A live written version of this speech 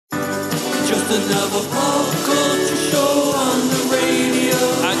another pop culture show on the radio.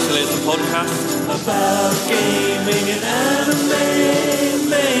 Actually, it's a podcast. About gaming and anime,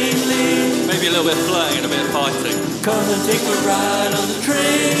 mainly. Maybe a little bit of flirting and a bit of fighting. Come and take a ride on the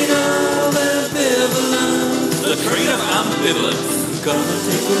train of ambivalence. The train of ambivalence. Come and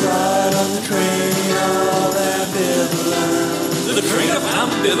take a ride on the train of ambivalence. The train of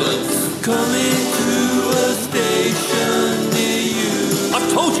ambivalence. Coming to a station near you. I've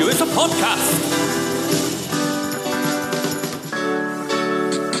told you, it's a podcast.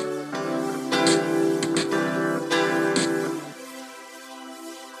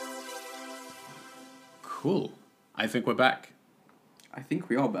 Cool. I think we're back. I think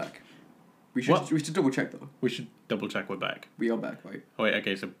we are back. We should double check though. We should double check we're back. We are back, right? Oh wait,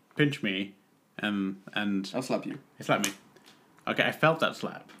 okay, so pinch me, and I'll slap you. slap me. Okay, I felt that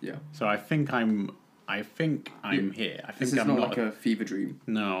slap. Yeah. So I think I'm here. I think This is I'm not like a fever dream.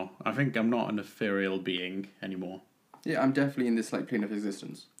 No, I think I'm not an ethereal being anymore. Yeah, I'm definitely in this like plane of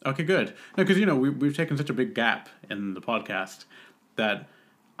existence. Okay, good. No, because we've taken such a big gap in the podcast that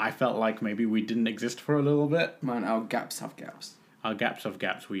I felt like maybe we didn't exist for a little bit. Man, our gaps have gaps. Our gaps have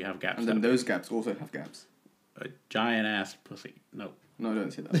gaps. We have gaps. And then those gaps also have gaps. A giant ass pussy. No. No,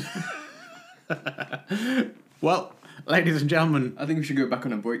 don't say that. Well, ladies and gentlemen. I think we should go back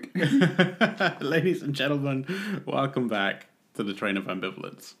on a break. Ladies and gentlemen, welcome back to the Train of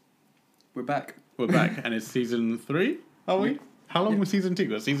Ambivalence. We're back. We're back, and it's season 3, are we? Yeah. How long Yeah. was season 2?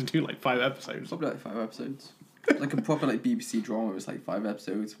 Was season 2 like 5 episodes? Probably like 5 episodes. Like a proper like BBC drama. It's like 5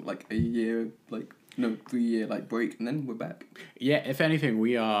 episodes, like a year, 3-year like break, and then we're back. Yeah, if anything,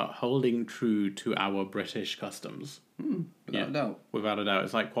 we are holding true to our British customs. Without a doubt. Without a doubt.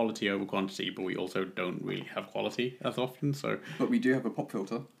 It's like quality over quantity, but we also don't really have quality as often, so But we do have a pop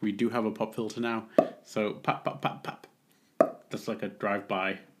filter. we do have a pop filter now. So, pop, pop, pop, pop. That's like a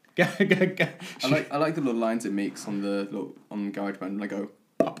drive-by. I like the little lines it makes on the GarageBand. Like go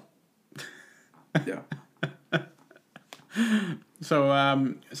pop. Yeah. So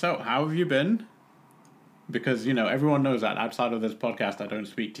how have you been? Because, everyone knows that outside of this podcast, I don't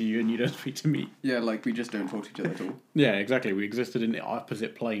speak to you and you don't speak to me. Yeah, like we just don't talk to each other at all. Yeah, exactly. We existed in the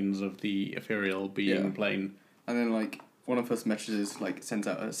opposite planes of the ethereal being plane. And then like one of us messages like sends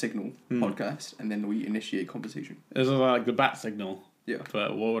out a signal podcast, and then we initiate conversation. This is like the bat signal. Yeah.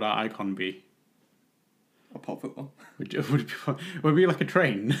 But what would our icon be? A pop filter. Would be like a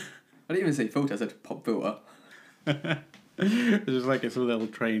train. I didn't even say filter. I said pop filter. It's just like it's a little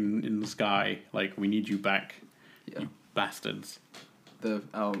train in the sky. Like, we need you back, Yeah. you bastards.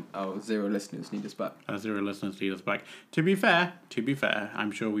 Our 0 listeners need us back. Our 0 listeners need us back. To be fair,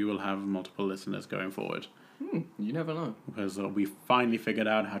 I'm sure we will have multiple listeners going forward. You never know. Because we finally figured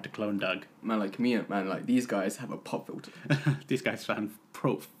out how to clone Doug. Man, like me, man, like these guys have a pop filter. These guys sound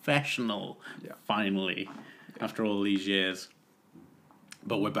professional, Yeah. finally, after all these years.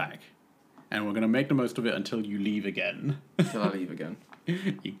 But we're back. And we're going to make the most of it until you leave again. Till I leave again.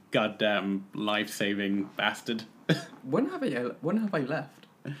 You goddamn life-saving bastard. When have I left?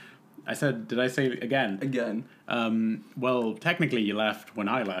 I said, did I say again? Again. Well, technically you left when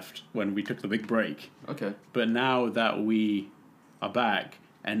I left, when we took the big break. Okay. But now that we are back,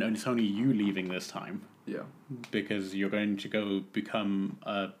 and it's only you leaving this time, Yeah. because you're going to go become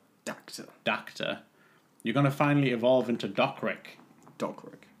a Doctor. you're going to finally evolve into Doceric.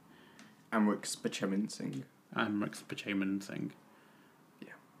 Doceric. Amrik Spachemin Singh. Amrik Spachemin Singh. Yeah.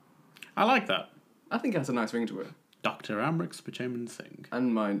 I like that. I think it has a nice ring to it. Dr. Amrik Spachemin Singh.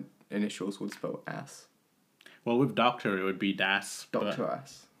 And my initials would spell ass. Well, with Doctor, it would be Das. Dr.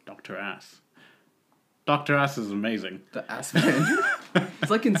 Ass. Dr. Ass. Dr. Ass is amazing. The ass man. It's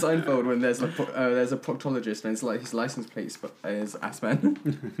like in Seinfeld when there's there's a proctologist and it's like his license plate is ass man.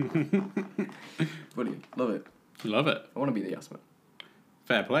 Brilliant. Love it. Love it. I want to be the ass man.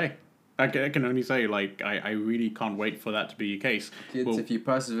 Fair play. I can only say, I really can't wait for that to be the case. Kids, Well, if you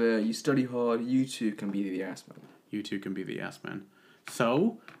persevere, you study hard, you too can be the ass man. you two can be the ass man.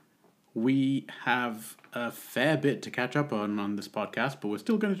 So, we have a fair bit to catch up on this podcast, but we're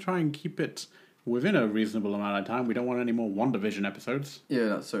still going to try and keep it within a reasonable amount of time. We don't want any more WandaVision episodes. Yeah,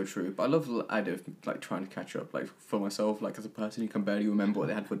 that's so true. But I love the idea of like trying to catch up, like for myself, like as a person who can barely remember what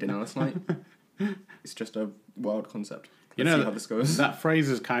they had for dinner last night. It's just a wild concept. Let's see how this goes. That phrase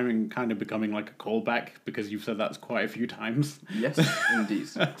is kind of becoming like a callback because you've said that quite a few times. Yes, indeed.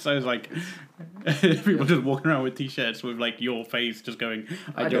 So it's like people just walking around with t-shirts with like your face just going,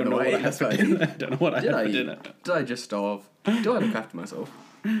 I don't know what I had for dinner. I don't know what I had for dinner. Did I just starve? Do I look after myself?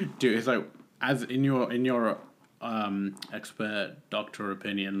 Dude, it's like, as in your expert doctor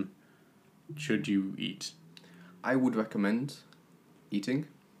opinion, should you eat? I would recommend eating.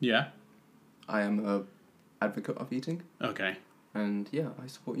 Yeah. I am a advocate of eating, Okay. and yeah, I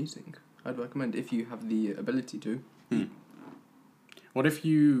support eating. I'd recommend if you have the ability to. What if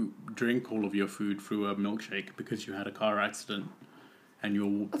you drink all of your food through a milkshake because you had a car accident and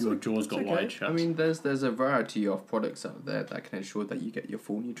your jaws got wide shut? I mean, there's a variety of products out there that can ensure that you get your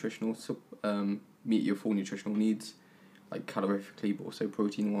full nutritional meet your full nutritional needs, like calorifically, but also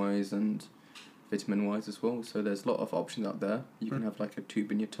protein wise and vitamin wise as well. So there's a lot of options out there. You can have like a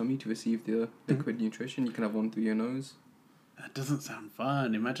tube in your tummy to receive the liquid nutrition. You can have one through your nose. That doesn't sound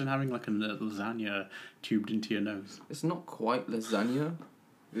fun. Imagine having like a lasagna tubed into your nose. It's not quite lasagna.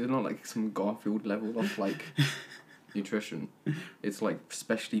 It's not like some Garfield level of like nutrition. It's like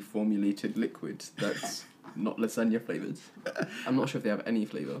specially formulated liquid that's not lasagna flavored. I'm not sure if they have any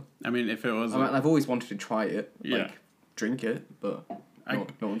flavor. I mean, if it was... I've always wanted to try it, Yeah. like drink it, but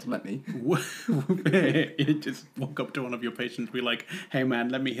no one's let me. You just walk up to one of your patients and be like, hey man,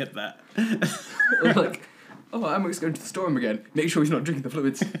 let me hit that. Like, oh, Amo's going to the storm again. Make sure he's not drinking the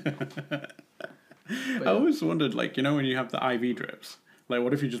fluids. I always wondered, like, you know, when you have the IV drips, like,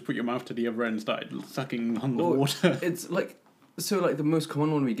 what if you just put your mouth to the other end and started sucking on the water? It's like, so like the most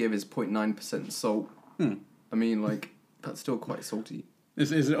common one we give is 0.9% salt. I mean, like, that's still quite salty.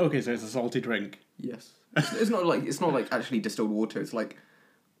 Is it okay? So it's a salty drink. Yes. It's not like actually distilled water. It's like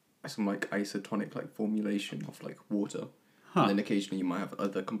some like isotonic like formulation of like water. Huh. And then occasionally you might have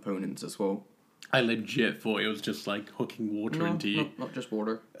other components as well. I legit thought it was just like hooking water into you. Not just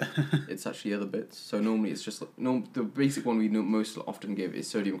water. It's actually other bits. So normally it's just like, the basic one we most often give is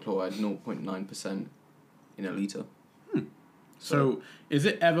sodium chloride, 0.9% in a litre. So is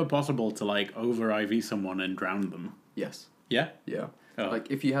it ever possible to like over IV someone and drown them? Yes. Yeah. Yeah. Oh.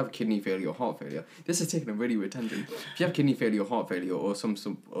 Like if you have kidney failure or heart failure, this is taking a really weird tangent. If you have kidney failure or heart failure or some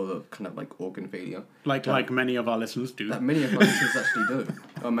other kind of like organ failure, Like many of our listeners do. that many of my listeners actually do,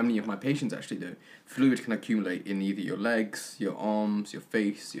 or many of my patients actually do, fluid can accumulate in either your legs, your arms, your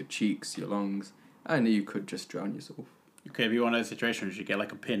face, your cheeks, your lungs, and you could just drown yourself. Okay, if you want a situation, you should get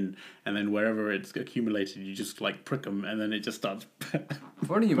like a pin, and then wherever it's accumulated, you just like prick them, and then it just starts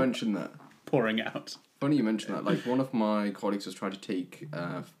Funny you mentioned that. pouring out. Funny you mention that. Like one of my colleagues was trying to take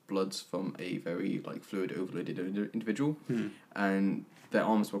bloods from a very like fluid overloaded individual, and their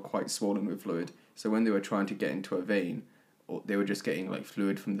arms were quite swollen with fluid. So when they were trying to get into a vein, or they were just getting like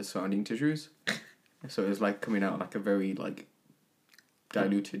fluid from the surrounding tissues. So it was like coming out like a very like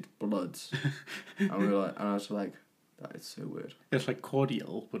diluted bloods, and we were like, and I was like, that is so weird. It's like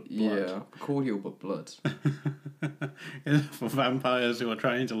cordial, but blood. Yeah, cordial but blood. For vampires who are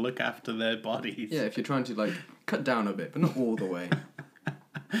trying to look after their bodies. Yeah, if you're trying to like cut down a bit, but not all the way.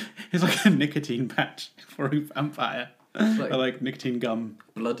 It's like a nicotine patch for a vampire. Like- Or like nicotine gum.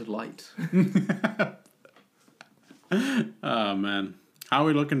 Blood light. Oh, man. How are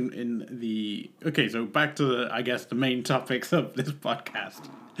we looking in the... Okay, so back to, I guess, the main topics of this podcast.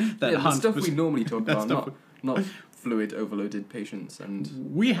 That Yeah, the aren't stuff we spec- normally talk that about, stuff not fluid overloaded patients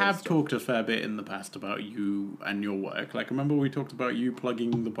and. We other have stuff. talked a fair bit in the past about you and your work. Like, remember we talked about you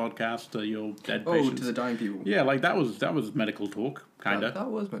plugging the podcast to your dead Oh, patients? to the dying people. Yeah, like that was medical talk, kind of. That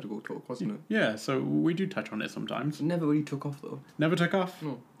was medical talk, wasn't it? Yeah, so we do touch on it sometimes. It never really took off though. Never took off?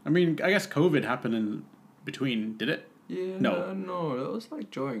 No. I mean, I guess COVID happened in between, did it? Yeah. No. No, that was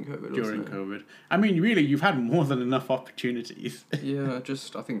like during COVID. During wasn't it? COVID. I mean, really, you've had more than enough opportunities. Yeah,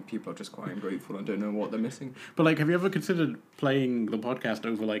 I think people are just quite ungrateful and don't know what they're missing. But, like, have you ever considered playing the podcast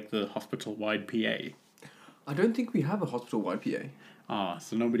over, like, the hospital-wide PA? I don't think we have a hospital-wide PA. Ah,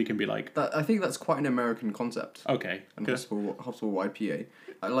 so nobody can be like, I think that's quite an American concept. okay, And good. hospital-wide PA.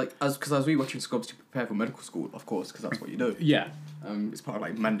 Because as we watching Scrubs to prepare for medical school, of course, because that's what you do. Yeah. It's part of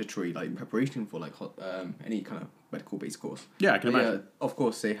like mandatory like preparation for like any kind of medical based course. Yeah, I can But imagine. yeah, of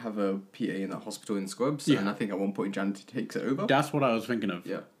course they have a PA in the hospital in Scrubs, Yeah. and I think at one point Janet takes it over. That's what I was thinking of.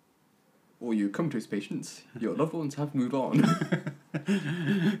 Yeah. Or you come to his patients, your loved ones have moved on.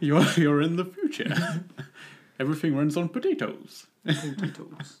 You're in the future. Everything runs on potatoes.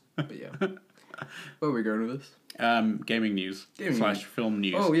 Potatoes. But yeah. Where are we going with this? Gaming news Gaming / news. film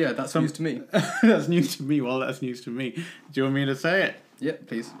news. Oh yeah, that's news to me. That's news to me. Well, that's news to me. Do you want me to say it? Yeah,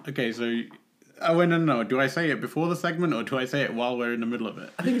 please. Okay, so... Oh, wait, no. Do I say it before the segment or do I say it while we're in the middle of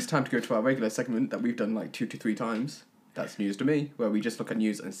it? I think it's time to go to our regular segment that we've done like 2 to 3 times. That's news to me, where we just look at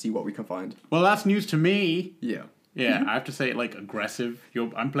news and see what we can find. Well, that's news to me. Yeah. Yeah, I have to say it like aggressive.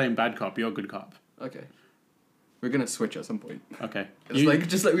 I'm playing bad cop, you're good cop. Okay. We're gonna switch at some point. Okay. It's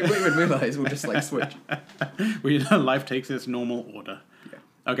just like we won't even realise, we'll just like switch. Life takes its normal order. Yeah.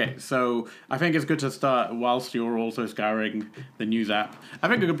 Okay, so I think it's good to start whilst you're also scouring the news app. I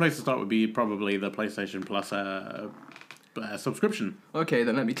think a good place to start would be probably the PlayStation Plus subscription. Okay,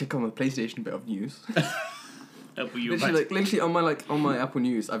 then let me click on the PlayStation bit of news. You Literally on my Apple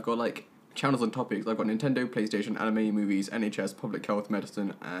News, I've got like channels and topics. I've got Nintendo, PlayStation, anime, movies, NHS, public health,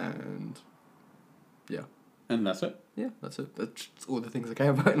 medicine, and yeah. And that's it. Yeah, that's it. That's all the things I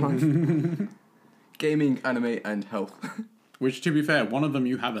care about in life. Gaming, anime, and health. Which, to be fair, one of them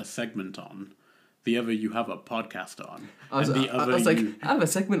you have a segment on, the other you have a podcast on, I was you I have a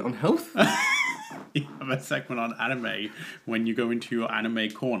segment on health. you have a segment on anime when you go into your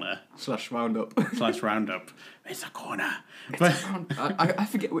anime corner / roundup. /roundup. It's a corner, but I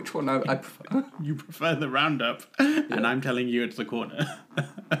forget which one I prefer. you prefer the roundup, and I'm telling you it's the corner.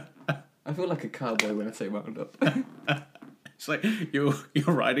 I feel like a cowboy when I say roundup. It's like you're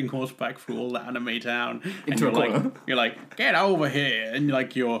riding horseback through all the anime town, and Into a corner. you're like, get over here, and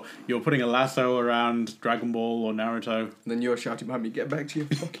you're putting a lasso around Dragon Ball or Naruto. And then you're shouting behind me, get back to your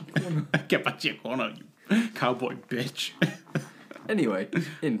fucking corner. Get back to your corner, you cowboy bitch. Anyway,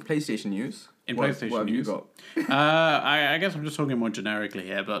 in PlayStation news. What have news, you got? I guess I'm just talking more generically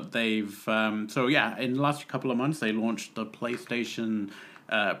here, but they've in the last couple of months they launched the PlayStation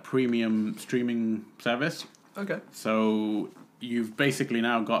premium streaming service. Okay. So you've basically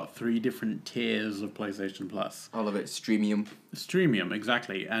now got 3 different tiers of PlayStation Plus. I love it. Streamium. Streamium,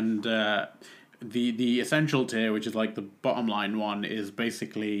 exactly. And the essential tier, which is like the bottom line one, is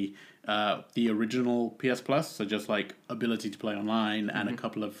basically the original PS Plus, so just like ability to play online and a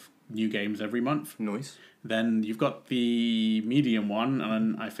couple of new games every month. Nice. Then you've got the medium one,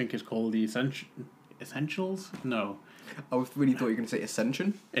 and I think it's called the Essentials? No. I really thought you were going to say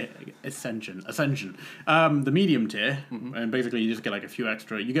Ascension. Ascension. The medium tier, and basically you just get like a few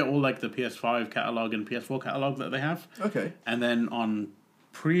extra. You get all like the PS5 catalog and PS4 catalog that they have. Okay. And then on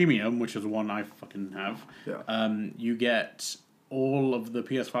premium, which is the one I fucking have, you get all of the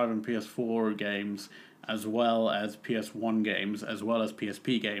PS5 and PS4 games, as well as PS1 games, as well as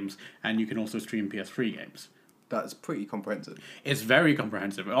PSP games, and you can also stream PS3 games. That's pretty comprehensive. It's very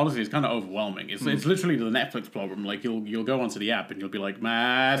comprehensive. Honestly, it's kind of overwhelming. It's literally the Netflix problem. Like you'll go onto the app and you'll be like,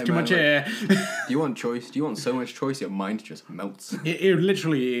 man, it's too much here. Do you want choice? Do you want so much choice? Your mind just melts. It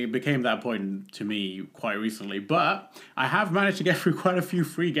literally became that point to me quite recently. But I have managed to get through quite a few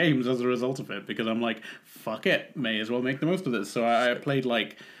free games as a result of it, because I'm like, fuck it, may as well make the most of this. So I played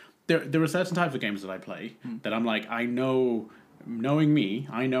like there are certain types of games that I play that I'm like, I know. Knowing me,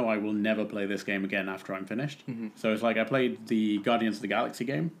 I know I will never play this game again after I'm finished. So it's like I played the Guardians of the Galaxy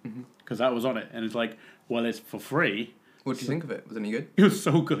game because that was on it, and it's like, well, it's for free. What did you think of it? Was it any good? It was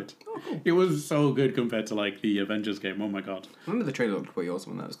so good. Oh, cool. It was so good compared to like the Avengers game. Oh my god! I remember the trailer looked pretty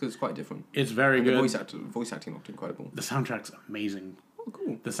awesome on that because it's quite different. It's very good. The voice acting looked incredible. The soundtrack's amazing. Oh,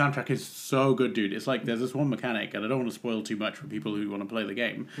 cool. The soundtrack is so good, dude. It's like there's this one mechanic, and I don't want to spoil too much for people who want to play the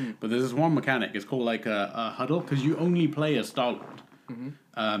game, but there's this one mechanic. It's called like a huddle, because you only play as Star-Lord.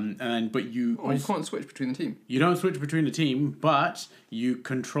 But you can't switch between the team. You don't switch between the team, but you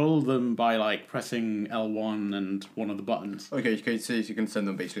control them by like pressing L1 and one of the buttons. Okay, so you can send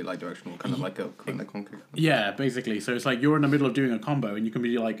them basically like directional, kind of like a Conquer. Yeah, basically. So it's like you're in the middle of doing a combo, and you can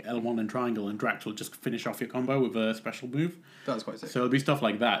be like L1 and triangle, and Drax will just finish off your combo with a special move. That's quite sick. So it'll be stuff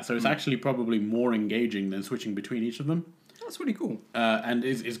like that. So it's actually probably more engaging than switching between each of them. That's really cool. And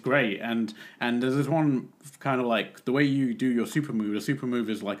it's great. And there's this one kind of like the way you do your super move. The super move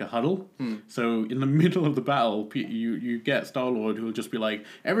is like a huddle. So in the middle of the battle, you get Star-Lord, who will just be like,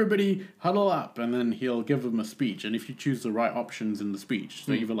 everybody huddle up, and then he'll give them a speech. And if you choose the right options in the speech,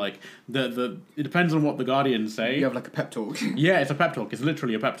 so either like it depends on what the Guardians say. You have like a pep talk. Yeah, it's a pep talk. It's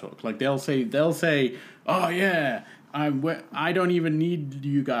literally a pep talk. Like they'll say, oh yeah, I don't even need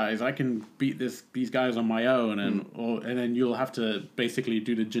you guys. I can beat these guys on my own, and then you'll have to basically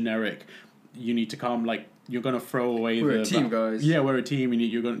do the generic. You need to calm, like you're gonna throw away. We're a team, guys. Yeah, we're a team, and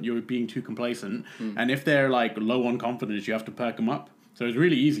you're being too complacent. And if they're like low on confidence, you have to perk them up. So it's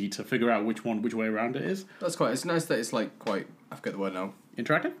really easy to figure out which way around it is. It's nice that it's like quite. I forget the word now.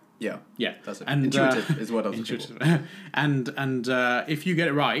 Interactive. Yeah, that's it. And intuitive is what I was intuitive. and if you get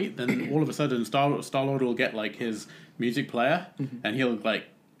it right, then all of a sudden Star-Lord will get like his music player, and he'll like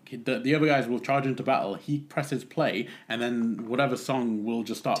the other guys will charge into battle. He presses play, and then whatever song will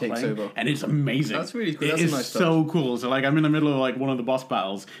just start Takes playing, over. and it's amazing. That's really cool. It That's is a nice so cool. So like I'm in the middle of like one of the boss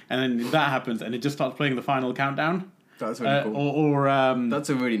battles, and then that happens, and it just starts playing the final countdown. That's really cool. Or that's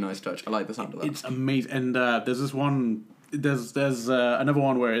a really nice touch. I like the sound of that. It's amazing. And there's this one. There's another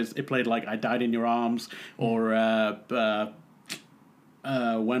one where it played like I Died in Your Arms, or We're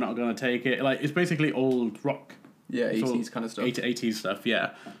Not Gonna Take It. Like it's basically old rock. Yeah, 80s kind of stuff. 80s stuff,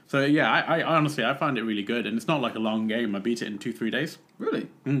 yeah. So yeah, I honestly I find it really good, and it's not like a long game. I beat it in 2-3 days. Really?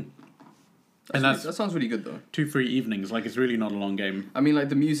 And that's that sounds really good though. 2-3 evenings. Like, it's really not a long game. I mean, like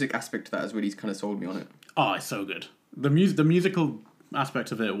the music aspect of that has really kind of sold me on it. Oh, it's so good. The musical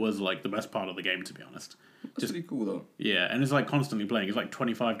aspect of it was like the best part of the game, to be honest. That's really cool though. Yeah, and it's like constantly playing. It's like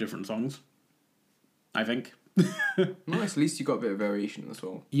 25 different songs, I think. Nice. At least you got a bit of variation as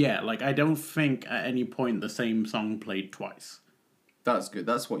well. Yeah, like I don't think at any point the same song played twice. That's good.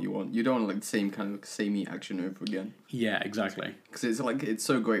 That's what you want. You don't want like the same kind of samey action over again. Yeah, exactly. Because it's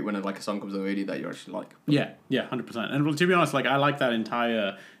so great when like a song comes on the radio that you actually like. Yeah, 100%. And well, to be honest, like I like that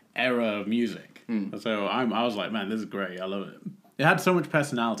entire era of music. So I was like, man, this is great. I love it. It had so much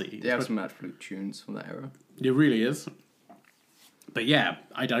personality. They have some absolute tunes from that era. It really is. But yeah,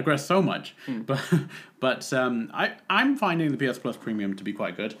 I digress so much. But I'm finding the PS Plus Premium to be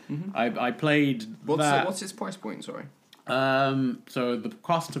quite good. I played What's its price point? Sorry. So the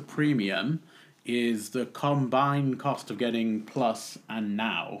cost of Premium is the combined cost of getting Plus and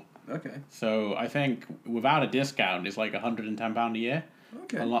Now. Okay. So I think without a discount, it's like £110 a year.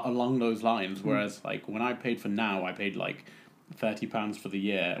 Okay. Along those lines. Whereas like when I paid for Now, I paid like £30 for the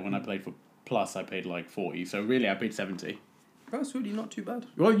year. And when I paid for Plus, I paid like 40. So really, I paid 70. That's really not too bad.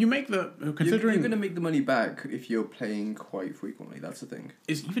 Well, you make the considering you're going to make the money back if you're playing quite frequently. That's the thing.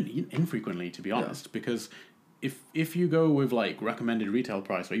 It's even infrequently, to be honest, because if you go with like recommended retail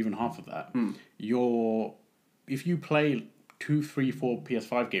price or even half of that, if you play 2, 3, 4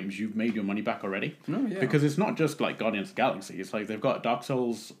 PS5 games, you've made your money back already. No, yeah. Because it's not just like Guardians of the Galaxy. It's like they've got Dark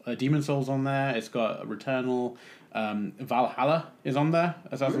Souls, Demon Souls on there. It's got Returnal. Valhalla is on there.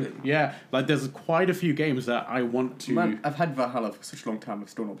 Really? Yeah, like there's quite a few games that I want to. Man, I've had Valhalla for such a long time. I've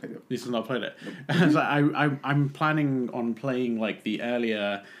still not played it. This has not played it. So I'm planning on playing like the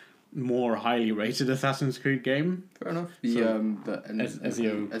earlier, more highly rated Assassin's Creed game. Fair enough.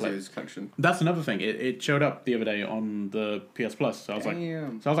 Ezio's collection. That's another thing. It showed up the other day on the PS Plus. So I was like,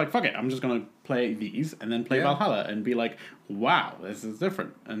 fuck it. I'm just gonna play these and then play Valhalla and be like, wow, this is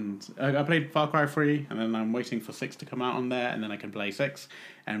different. And I played Far Cry 3, and then I'm waiting for 6 to come out on there, and then I can play 6.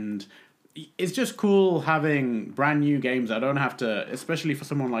 And it's just cool having brand new games. I don't have to, especially for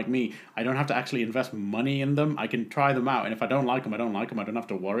someone like me, I don't have to actually invest money in them. I can try them out, and if I don't like them, I don't like them. I don't have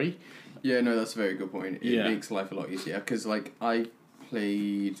to worry. Yeah, no, that's a very good point. It makes life a lot easier, because like I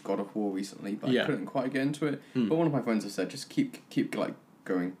played God of War recently, but I couldn't quite get into it. But one of my friends has said just keep like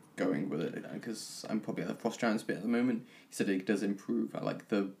going with it, because I'm probably at the Frost Giants bit at the moment. He said it does improve. I like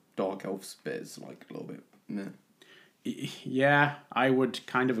the Dark Elves bit is like a little bit meh. Yeah, I would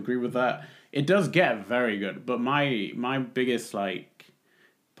kind of agree with that. It does get very good, but my biggest like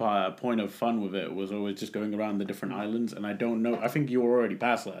point of fun with it was always just going around the different islands, and I don't know. I think you were already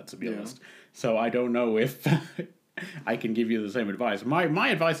past that, to be honest. So I don't know if I can give you the same advice. My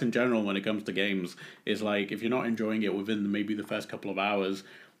advice in general when it comes to games is like if you're not enjoying it within maybe the first couple of hours,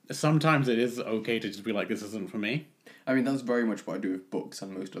 sometimes it is okay to just be like, this isn't for me. I mean, that's very much what I do with books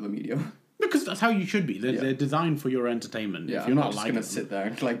and most other media. Because that's how you should be. They're designed for your entertainment. Yeah, if you're I'm not not just going to sit there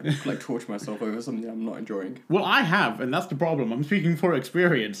and like torture myself over something I'm not enjoying. Well, I have, and that's the problem. I'm speaking for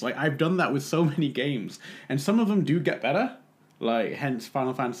experience. Like, I've done that with so many games, and some of them do get better. Like, hence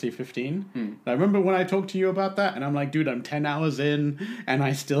Final Fantasy 15. I remember when I talked to you about that, and I'm like, dude, I'm 10 hours in, and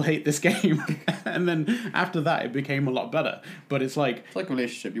I still hate this game. And then after that, it became a lot better. But it's like a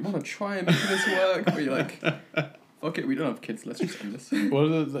relationship. You want to try and make this work, but you're like, okay, we don't have kids, let's just end this.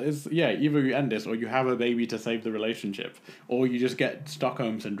 Well, either you end this, or you have a baby to save the relationship, or you just get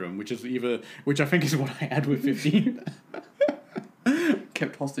Stockholm Syndrome, which I think is what I had with 15.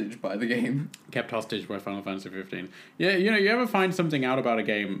 Kept hostage by the game. Kept hostage by Final Fantasy 15. Yeah, you ever find something out about a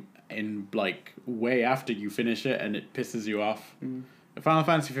game in, like, way after you finish it and it pisses you off? Final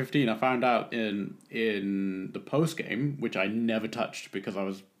Fantasy 15, I found out in the post-game, which I never touched because I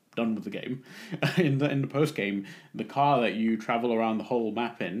was done with the game. in the post-game, the car that you travel around the whole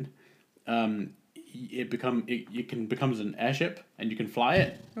map in, it becomes an airship and you can fly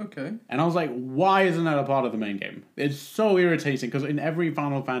it. Okay. And I was like, why isn't that a part of the main game? It's so irritating because in every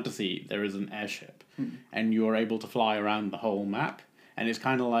Final Fantasy there is an airship and you're able to fly around the whole map, and it's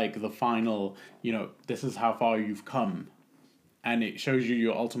kind of like the final, this is how far you've come, and it shows you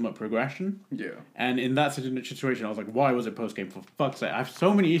your ultimate progression. Yeah. And in that situation, I was like, why was it post-game? For fuck's sake. I have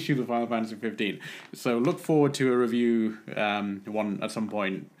so many issues with Final Fantasy 15. So look forward to a review one at some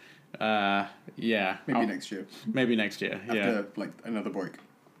point. Maybe next year. Maybe next year, After, another break.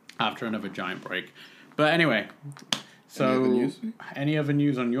 After another giant break. But anyway, so any other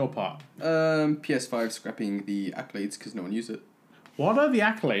news on your part? PS5 scrapping the accolades because no one used it. What are the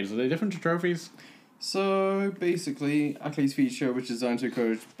accolades? Are they different to trophies? So basically, Ackley's feature, which is designed to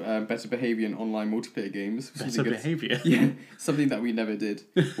encourage better behavior in online multiplayer games, Better behaviour. yeah, something that we never did,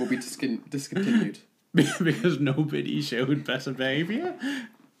 will be discontinued. Because nobody showed better behaviour?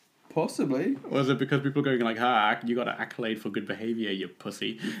 Possibly. Or is it because people are going like, you got an accolade for good behaviour, you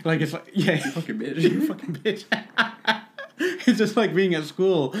pussy? Like, it's like, yeah. Fucking bitch. You fucking bitch. It's just like being at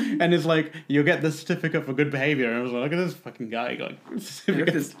school, and it's like, you get the certificate for good behaviour, and I was like, look at this fucking guy. Like, Yeah, look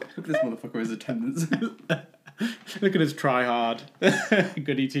at this motherfucker with his attendance. Look at his try hard.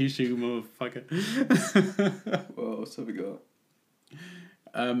 Goody two-shoe motherfucker. What else have we got?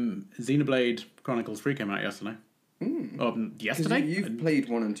 Xenoblade Chronicles 3 came out yesterday. Yesterday? You've played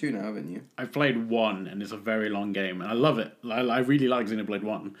 1 and 2 now, haven't you? I've played 1, and it's a very long game, and I love it. I really like Xenoblade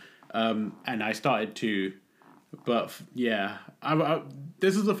 1. And I started 2, but yeah,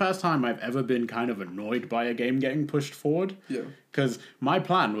 this is the first time I've ever been kind of annoyed by a game getting pushed forward. Yeah. Because my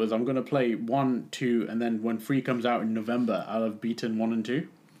plan was I'm going to play 1, 2, and then when 3 comes out in November, I'll have beaten 1 and 2.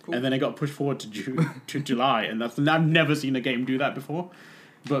 Cool. And then it got pushed forward to July, and I've never seen a game do that before.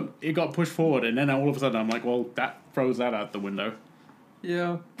 But it got pushed forward, and then all of a sudden I'm like, well, that throws that out the window.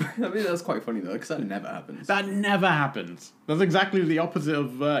 Yeah. I mean, that's quite funny, though, because that never happens. That never happens. That's exactly the opposite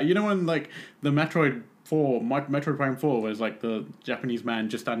of, you know when, like, the Metroid Prime 4 was, like, the Japanese man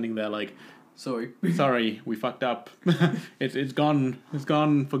just standing there like, Sorry. sorry, we fucked up. It's gone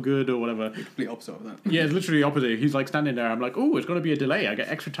for good or whatever. Complete opposite of that. Yeah, it's literally the opposite. He's, like, standing there, I'm like, oh, it's going to be a delay. I get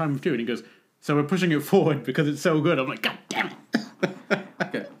extra time with 2. And he goes, so we're pushing it forward because it's so good. I'm like, god damn it.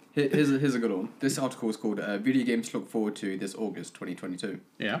 Okay, here's a good one. This article is called Video Games to Look Forward to This August 2022.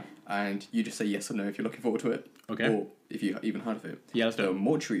 Yeah. And you just say yes or no if you're looking forward to it. Okay. Or if you even heard of it. Yeah, let's do The it.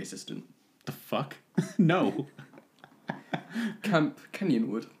 Mortuary Assistant. The fuck? No. Camp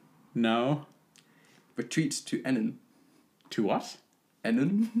Canyonwood. No. Retreat to Enon. To what?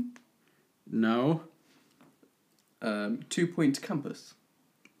 Enon. No. 2 Point Campus.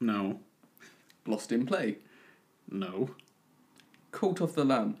 No. Lost in Play. No. Cult of the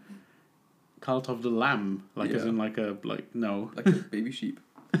Lamb. Cult of the Lamb. Like, as Yeah. in, no. Like a baby sheep.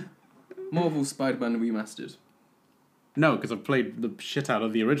 Marvel Spider-Man Remastered. No, because I've played the shit out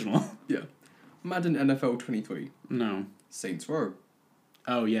of the original. Yeah. Madden NFL 23. No. Saints Row.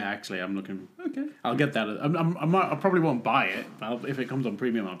 Oh, yeah, actually, I'm looking... Okay. I'll get that. I probably won't buy it, but if it comes on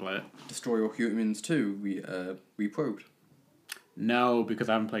premium, I'll play it. Destroy All Humans 2. We probed. No, because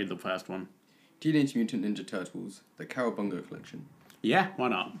I haven't played the first one. Teenage Mutant Ninja Turtles. The Cowabunga Collection. Yeah, why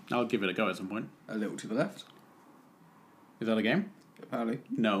not? I'll give it a go at some point. A little to the left. Is that a game? Apparently.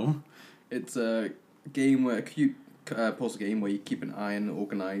 No. It's a game where puzzle game where you keep an eye and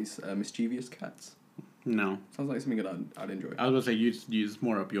organise mischievous cats. No. Sounds like something that I'd enjoy. I was going to say, use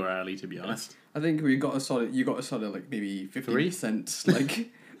more up your alley, to be honest. I think you got a solid like maybe 50%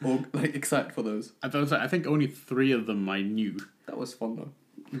 like or like excited for those. I think only 3 of them I knew. That was fun though.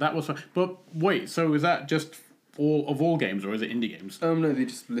 That was fun. But wait, so is that just all games, or is it indie games? No, they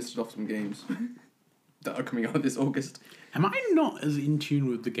just listed off some games that are coming out this August. Am I not as in tune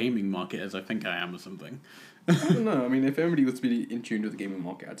with the gaming market as I think I am or something? I don't know. I mean, if everybody was to be in tune with the gaming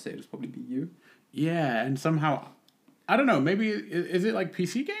market, I'd say it'd probably be you. Yeah, and somehow, I don't know, maybe, is it like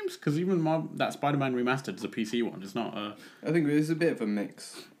PC games? Because even that Spider-Man Remastered is a PC one, it's not a... I think there's a bit of a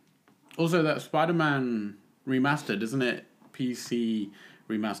mix. Also, that Spider-Man Remastered, isn't it PC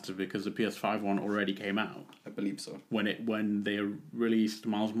Remastered because the PS5 one already came out? I believe so. When they released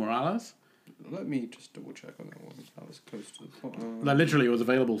Miles Morales? Let me just double check on that one. That was close to the bottom. That literally was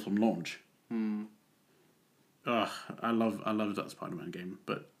available from launch. Hmm. Ugh, I love that Spider-Man game,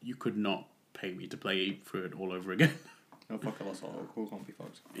 but you could not pay me to play through it all over again. Oh fuck! I lost all. Cool, can't be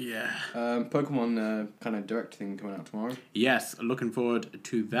fucked. Yeah. Pokemon kind of direct thing coming out tomorrow. Yes, looking forward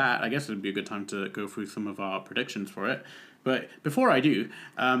to that. I guess it would be a good time to go through some of our predictions for it. But before I do,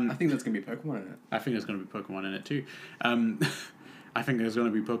 I think there's gonna be Pokemon in it. I think there's going to be Pokemon in it too. I think there's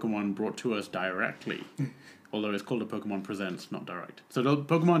going to be Pokemon brought to us directly. Although it's called a Pokemon Presents, not direct. So the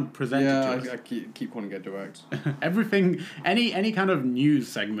Pokemon presented to us. I keep calling it direct. Everything, any kind of news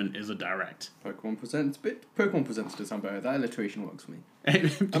segment is a direct. Pokemon Presents, but Pokemon Presents does sound better. That alliteration works for me.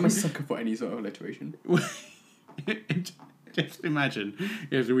 I'm a sucker for any sort of alliteration. Just imagine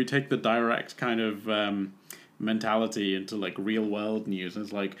if we take the direct kind of mentality into like real world news.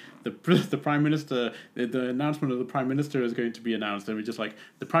 It's like the Prime Minister, the announcement of the Prime Minister is going to be announced, and we're just like,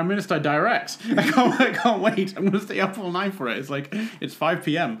 the Prime Minister directs. I can't wait. I'm gonna stay up all night for it. It's like it's 5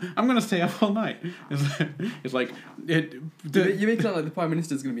 p.m. I'm gonna stay up all night. It's like it. You make it sound like the Prime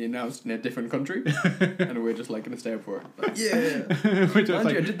Minister is going to be announced in a different country, and we're just like going to stay up for it. Like, yeah. We're just Mind you, I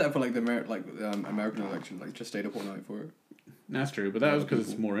like, did that for like the American election. Like just stayed up all night for it. That's true, but that was because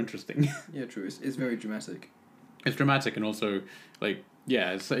it's more interesting. Yeah, true. It's very dramatic. It's dramatic and also like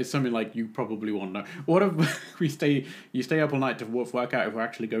yeah, it's something like you probably want to know. What if you stay up all night to work out if we're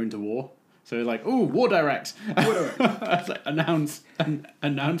actually going to war? So it's like, ooh, war direct. It's like announce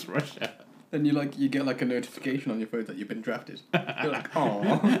Russia. Then you get like a notification on your phone that you've been drafted. You're like,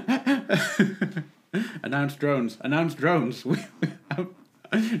 oh. Announce drones. Drones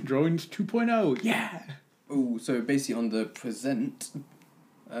 2.0. Yeah. Oh, so basically on the present,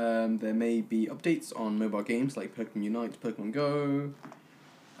 there may be updates on mobile games like Pokemon Unite, Pokemon Go,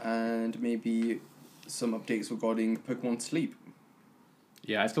 and maybe some updates regarding Pokemon Sleep.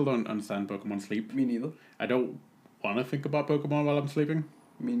 Yeah, I still don't understand Pokemon Sleep. Me neither. I don't want to think about Pokemon while I'm sleeping.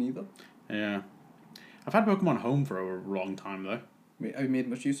 Me neither. Yeah. I've had Pokemon Home for a long time, though. Have you made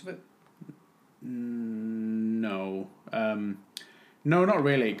much use of it? No. No, not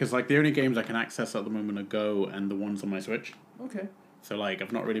really, because like the only games I can access at the moment are Go and the ones on my Switch. Okay. So like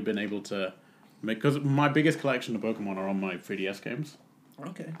I've not really been able to make, because my biggest collection of Pokemon are on my 3DS games.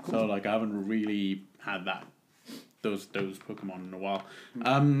 Okay, cool. So like I haven't really had those Pokemon in a while.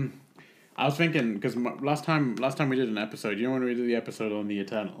 I was thinking because last time we did an episode, you know when we did the episode on the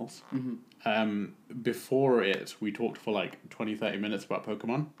Eternals, before it we talked for like 20-30 minutes about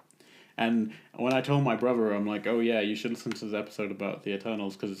Pokemon. And when I told my brother, I'm like, oh yeah, you should listen to this episode about the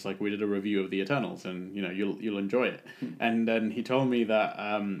Eternals because it's like we did a review of the Eternals and you know you'll enjoy it. And then he told me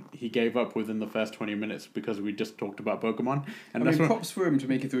that he gave up within the first 20 minutes because we just talked about Pokemon. And I mean, props for him to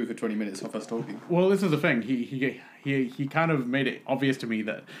make it through for 20 minutes of us talking. Well, this is the thing. He kind of made it obvious to me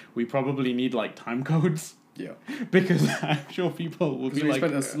that we probably need like time codes. Yeah. Because I'm sure people will be we like...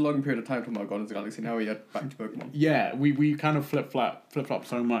 spent a long period of time talking about Guardians of the Galaxy, now we're back to Pokemon. Yeah, we kind of flip-flop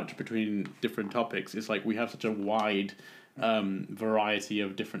so much between different topics. It's like we have such a wide variety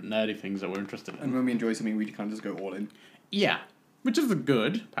of different nerdy things that we're interested in. And when we enjoy something, we kind of just go all in. Yeah, which is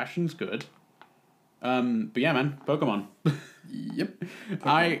good. Passion's good. But yeah, man, Pokemon. Yep. Pokemon.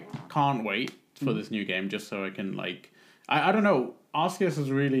 I can't wait for this new game just so I can, like... I don't know, Arceus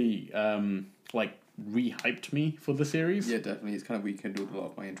has really, re-hyped me for the series. Yeah, definitely. It's kind of rekindled a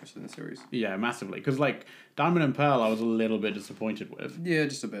lot of my interest in the series. Yeah, massively. Because, like, Diamond and Pearl I was a little bit disappointed with. Yeah,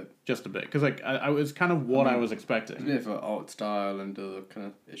 just a bit. Just a bit. Because, like, I was kind of what I was expecting. It's a bit of art style and other kind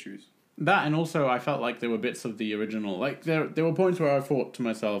of issues. That, and also I felt like there were bits of the original. Like, there were points where I thought to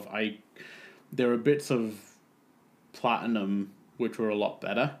myself, there were bits of Platinum which were a lot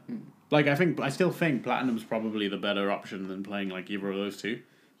better. Like, I still think Platinum's probably the better option than playing, like, either of those two.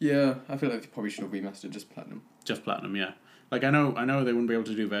 Yeah, I feel like they probably should have remastered just Platinum. Just Platinum, yeah. Like, I know they wouldn't be able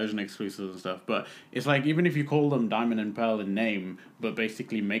to do version exclusives and stuff, but it's like, even if you call them Diamond and Pearl in name, but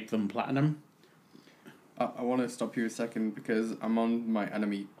basically make them Platinum. I want to stop you a second because I'm on my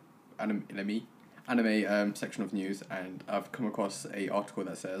anime section of news, and I've come across a article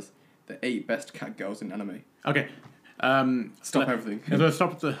that says the 8 best cat girls in anime. Okay. Stop everything.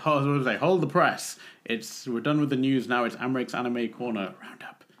 Hold the press. We're done with the news now. It's Amric's Anime Corner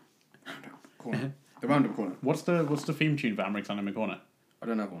Roundup. Corner. The Roundup Corner. What's the theme tune for Amric's Anime Corner? I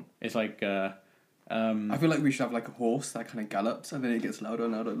don't have one. It's like I feel like we should have like a horse that kind of gallops and then it gets louder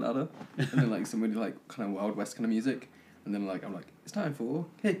and louder and louder, and then like some really like kind of Wild West kind of music, and then like I'm like, it's time for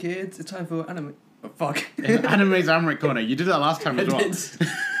hey kids, it's time for anime. Oh fuck. Anime's Amric Corner. You did that last time as well.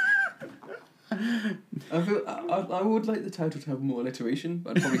 I feel I would like the title to have more alliteration,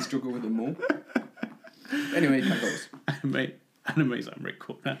 but I'd probably struggle with it more. Anyway, that goes. Anime's Amric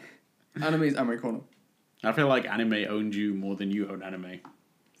Corner. Anime's Anime Corner. I feel like anime owned you more than you own anime.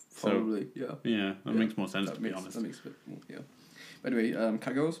 Probably, so, yeah. That makes more sense, to be honest. That makes a bit more, yeah. But anyway,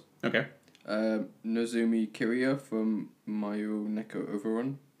 cat girls. Okay. Nozomi Kiriya from Mayo Neko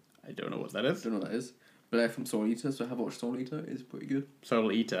Overrun. I don't know what that is. Don't know what that is. Blair from Soul Eater, so I have watched Soul Eater. It's pretty good.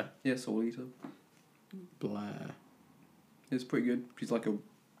 Soul Eater? Yeah, Soul Eater. Blair. It's pretty good. She's like a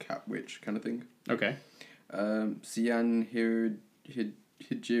cat witch kind of thing. Okay. Sian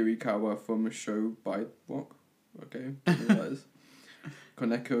Hijirikawa from Show by Rock. Okay, I don't know what that is.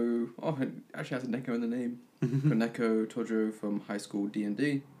 Koneko. Oh, it actually has a Neko in the name. Koneko Tojo from High School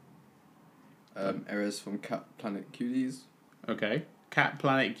D&D. Erez from Cat Planet Cuties. Okay. Cat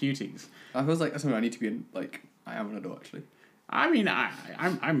Planet Cuties. I feels like that's something I need to be in. Like, I am an adult actually. I mean,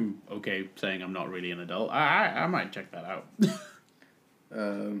 I'm okay saying I'm not really an adult. I might check that out.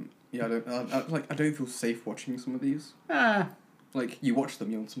 Yeah, I don't feel safe watching some of these. Like, you watch them,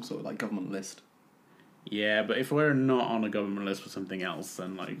 you're on some sort of like government list. Yeah, but if we're not on a government list for something else,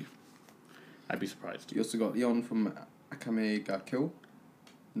 then like, I'd be surprised. You also got Yon from Akame ga Kill.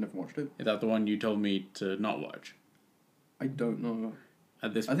 Never watched it. Is that the one you told me to not watch? I don't know.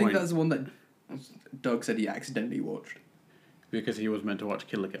 At this I point, think that's the one that Doug said he accidentally watched. Because he was meant to watch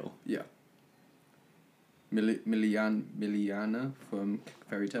Kill la Kill. Yeah. Miliana from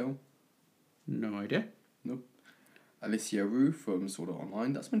Fairy Tail. No idea. Nope. Alicia Rue from Sword Art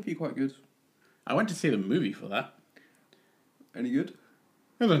Online. That's meant to be quite good. I went to see the movie for that. Any good?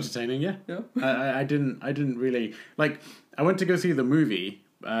 It was entertaining, yeah. Yeah. I didn't really like. I went to go see the movie.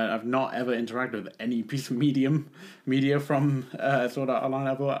 I've not ever interacted with any piece of media from Sword Art Online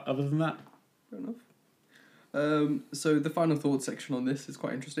other than that. Fair enough. So the final thoughts section on this is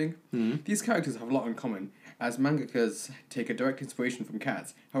quite interesting. Mm-hmm. These characters have a lot in common, as mangakas take a direct inspiration from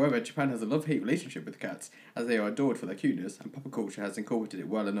cats. However, Japan has a love-hate relationship with cats, as they are adored for their cuteness, and pop culture has incorporated it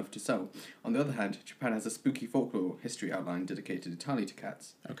well enough to sell. On the other hand, Japan has a spooky folklore history outline dedicated entirely to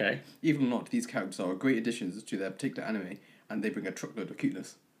cats. Okay. Even or not, these characters are great additions to their particular anime, and they bring a truckload of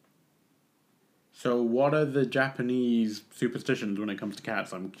cuteness. So, what are the Japanese superstitions when it comes to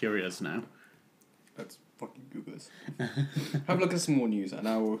cats? I'm curious now. Let's fucking Google this. Have a look at some more news, and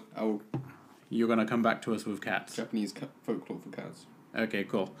I'll You're gonna come back to us with cats. Japanese folklore for cats. Okay,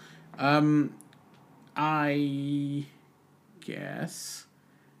 cool. I guess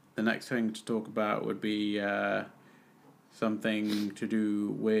the next thing to talk about would be something to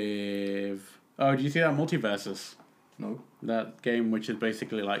do with. Oh, do you see that Multiversus? No. That game, which is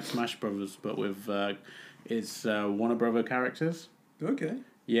basically like Smash Brothers, but with it's Warner Brother characters. Okay.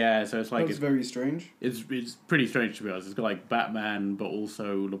 Yeah, so it's like That's very strange. it's pretty strange to be honest. It's got like Batman, but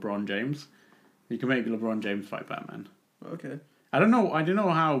also LeBron James. You can make LeBron James fight Batman. Okay. I don't know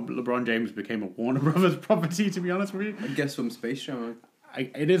how LeBron James became a Warner Brothers property. To be honest with you, I guess from Space Jam.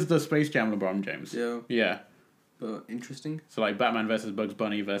 it is the Space Jam LeBron James. Yeah. Yeah. But interesting. So like Batman versus Bugs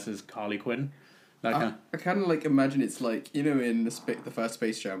Bunny versus Harley Quinn. That kind. I kind of like imagine it's like, you know, in the first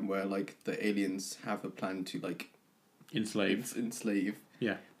Space Jam where like the aliens have a plan to like Enslave. enslave.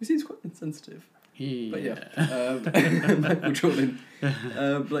 Yeah. It seems quite insensitive. Yeah. But yeah, Michael Jordan. Like,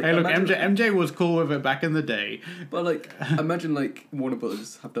 Hey, look, imagine, MJ was cool with it back in the day. But like, imagine like Warner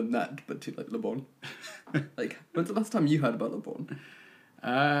Brothers have done that, but to like LeBron. Like, when's the last time you heard about LeBron?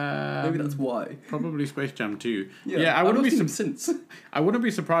 Maybe that's why. Probably Space Jam 2. Yeah, I wouldn't I've be not seen him since. I wouldn't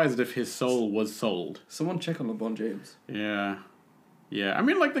be surprised if his soul was sold. Someone check on LeBron James. Yeah. Yeah. I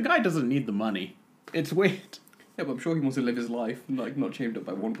mean, like, the guy doesn't need the money. It's weird. Yeah, but I'm sure he wants to live his life and like not chained up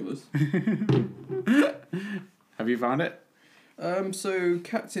by Warner Brothers. Have you found it? So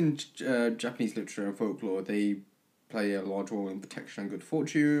cats in Japanese literature and folklore, they play a large role in protection and good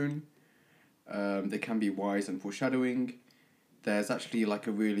fortune. They can be wise and foreshadowing. There's actually like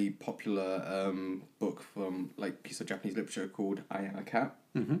a really popular book from like piece of Japanese literature called I Am a Cat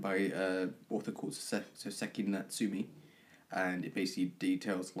by an author called Soseki Natsumi, and it basically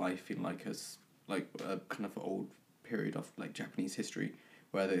details life in like a kind of old period of like Japanese history,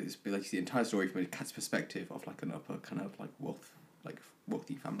 where it's like the entire story from a cat's perspective of like an upper kind of like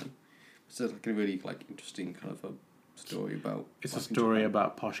wealthy family. So it's like a really like interesting kind of a story about. It's a story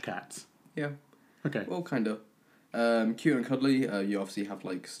about posh cats. Yeah. Okay. Well, kind of. Cute and cuddly. You obviously have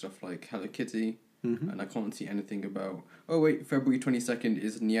like stuff like Hello Kitty, and I can't see anything about. Oh wait, February 22nd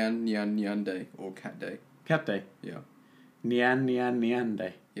is Nyan Nyan Nyan Day or Cat Day. Cat Day. Yeah. Nyan Nyan Nyan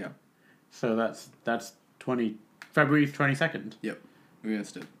Day. Yeah. So that's February 22nd. Yep. We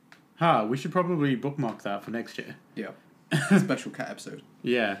missed it. We should probably bookmark that for next year. Yeah. Special cat episode.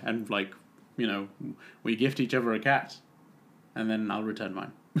 Yeah, and like, you know, we gift each other a cat, and then I'll return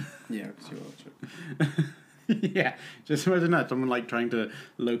mine. Yeah, because Yeah, just imagine that, someone like trying to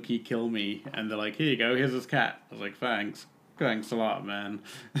low-key kill me, and they're like, here you go, here's this cat. I was like, thanks a lot, man.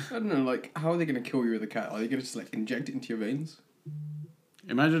 I don't know, like, how are they going to kill you with a cat? Are they going to just, like, inject it into your veins?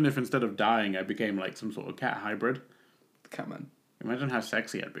 Imagine if instead of dying, I became like some sort of cat hybrid. The Catman. Imagine how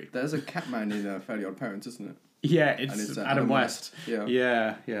sexy I'd be. There's a Catman in Fairly Odd Parents, isn't it? Yeah, And it's it's, Adam West.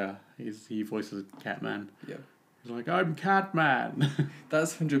 Yeah. Yeah. He voices Catman. Yeah. He's like, I'm Catman.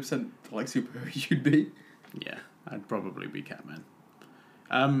 That's 100% like superhero you'd be. Yeah, I'd probably be Catman.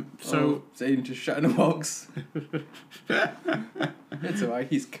 So Zane just shut in a box. It's alright,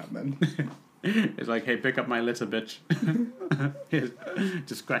 he's Catman. It's like, hey, pick up my litter, bitch.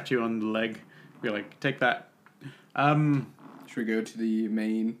 Just scratch you on the leg. Be like, take that. Should we go to the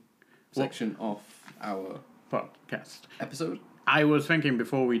main section of our Podcast. episode? I was thinking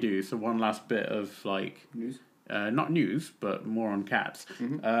before we do, so one last bit of like News? not news, but more on cats.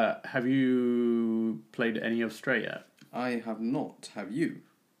 Mm-hmm. Have you played any of Stray yet? I have not. Have you?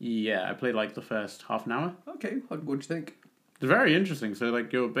 Yeah, I played like the first half an hour. Okay, what do you think? It's very interesting. So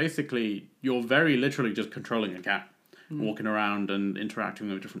like you're very literally just controlling a cat, walking around and interacting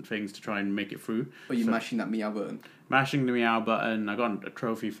with different things to try and make it through. Are you mashing that meow button? Mashing the meow button. I got a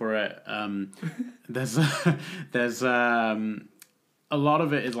trophy for it. There's a lot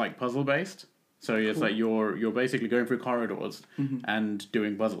of it is like puzzle based. So it's like you're basically going through corridors and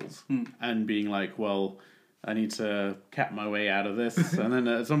doing puzzles and being like, well, I need to cap my way out of this, and then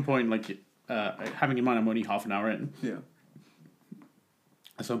at some point, like having in mind I'm only half an hour in. Yeah.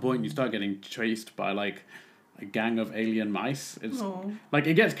 At some point, you start getting chased by like a gang of alien mice. It's Aw. like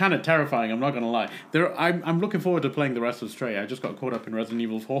it gets kind of terrifying. I'm not gonna lie. I'm looking forward to playing the rest of Stray. I just got caught up in Resident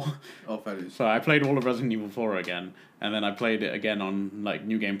Evil 4, Oh, values. so I played all of Resident Evil 4 again, and then I played it again on like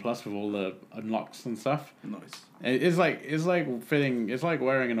New Game Plus with all the unlocks and stuff. Nice. It's like fitting. It's like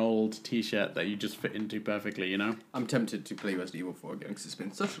wearing an old T-shirt that you just fit into perfectly. You know. I'm tempted to play Resident Evil 4 again because it's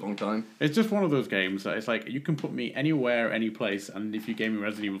been such a long time. It's just one of those games that it's like you can put me anywhere, any place, and if you gave me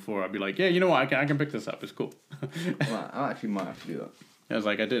Resident Evil 4, I'd be like, yeah, you know what, I can pick this up. It's cool. Well, I actually might have to do that. It was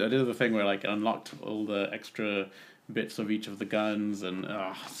like I did the thing where like unlocked all the extra bits of each of the guns, and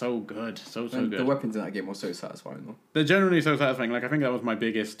so good, so And good. the weapons in that game were so satisfying though. They're generally so satisfying. Like I think that was my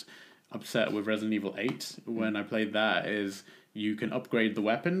biggest upset with Resident Evil 8 when I played that is you can upgrade the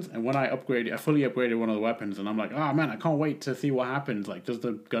weapons, and when I fully upgraded one of the weapons, and I'm like, oh man, I can't wait to see what happens. Like, does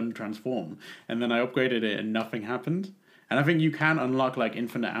the gun transform? And then I upgraded it, and nothing happened. And I think you can unlock like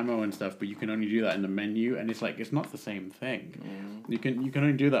infinite ammo and stuff, but you can only do that in the menu, and it's like it's not the same thing. You can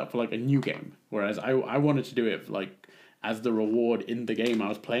only do that for like a new game, whereas I wanted to do it like as the reward in the game I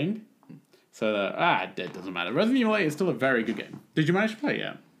was playing. So that it doesn't matter. Resident Evil 8 is still a very good game. Did you manage to play it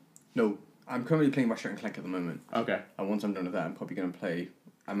yet? No, I'm currently playing Ratchet and Clank at the moment. Okay. And once I'm done with that, I'm probably going to play...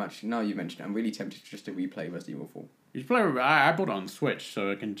 now you mentioned it, I'm really tempted just to replay Resident Evil 4. You should play. I bought it on Switch, so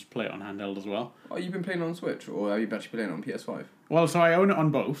I can just play it on handheld as well. Oh, you've been playing on Switch, or have you been actually playing it on PS5? Well, so I own it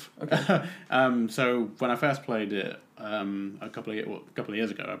on both. Okay. So when I first played it a couple of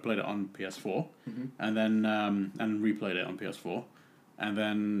years ago, I played it on PS4, and then and replayed it on PS4, and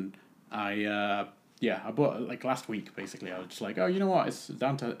then I bought it like last week. Basically, I was just like, oh, you know what? It's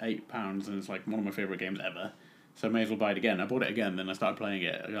down to £8, and it's like one of my favorite games ever. So I may as well buy it again. I bought it again, then I started playing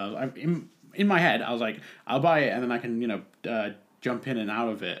it. In my head, I was like, I'll buy it, and then I can jump in and out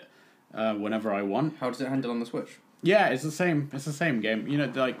of it whenever I want. How does it handle on the Switch? Yeah, it's the same. It's the same game.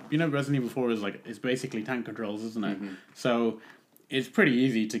 Resident Evil 4 is like it's basically tank controls, isn't it? So it's pretty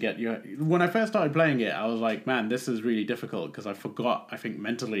easy to get your. When I first started playing it, I was like, man, this is really difficult because I forgot, I think,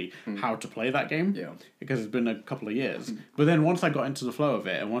 mentally how to play that game. Yeah. Because it's been a couple of years. But then once I got into the flow of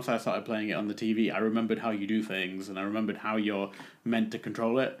it, and once I started playing it on the TV, I remembered how you do things, and I remembered how you're meant to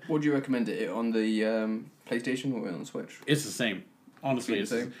control it. Would you recommend it on the PlayStation or on the Switch? It's the same. Honestly, It's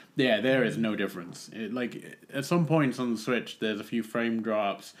the same? there is no difference. At some points on the Switch, there's a few frame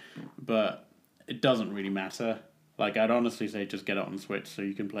drops, but it doesn't really matter. Like, I'd honestly say just get it on the Switch so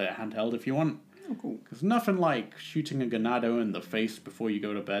you can play it handheld if you want. Oh, cool. Because nothing like shooting a Ganado in the face before you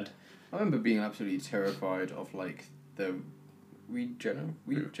go to bed. I remember being absolutely terrified of, like, the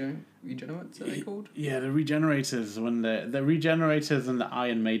regenerates, are they called? Yeah, the regenerators, when the regenerators and the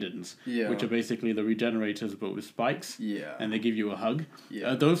Iron Maidens, Yeah. which are basically the regenerators but with spikes. Yeah. And they give you a hug.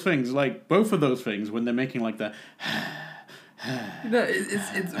 Yeah. Those things, like, both of those things, when they're making, like, the...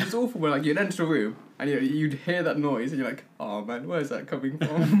 It's awful when like you'd enter a room and you'd hear that noise and you're like, oh man, where's that coming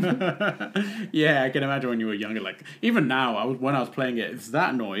from? Yeah, I can imagine when you were younger. Like even now, when I was playing it, it's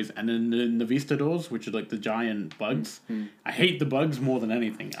that noise, and then the Vistadors, which are like the giant bugs. I hate the bugs more than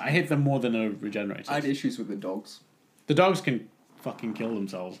anything. I hate them more than a regenerator. I had issues with the dogs. The dogs can fucking kill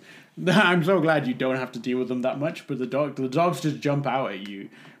themselves. I'm so glad you don't have to deal with them that much. But the dogs just jump out at you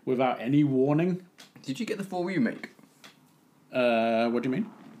without any warning. Did you get the 4 remake? What do you mean?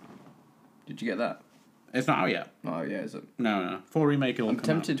 Did you get that? It's not out yet. Oh yeah, is it? No. 4 remake will I'm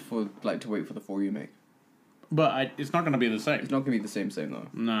come tempted out. to wait for the 4 remake. But it's not going to be the same. It's not gonna be the same though.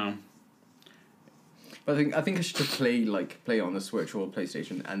 No. But I think I should just play it on the Switch or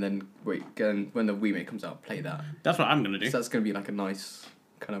PlayStation and then wait. And when the remake comes out, play that. That's what I'm going to do. So that's gonna be like a nice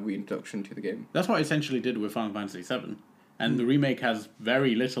kind of reintroduction to the game. That's what I essentially did with Final Fantasy VII. And the remake has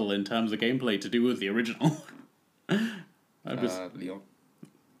very little in terms of gameplay to do with the original. Leon.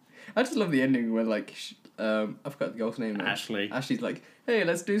 I just love the ending where like I forgot the girl's name now. Ashley. Ashley's like, hey,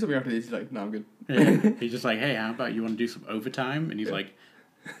 let's do something after this. He's like, no, I'm good. Yeah. He's just like, hey, how about you want to do some overtime? And he's like,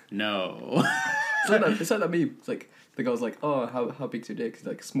 no. It's like that meme. It's like the girl's like, oh, how big's your dick? He's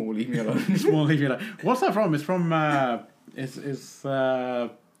like, small, leave me alone. Small leave you like, what's that from? It's from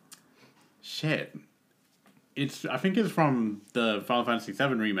shit. I think it's from the Final Fantasy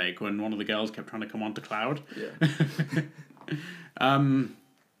VII remake when one of the girls kept trying to come onto Cloud. Yeah.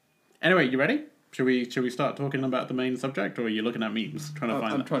 Anyway, you ready? Should we start talking about the main subject, or are you looking at memes trying to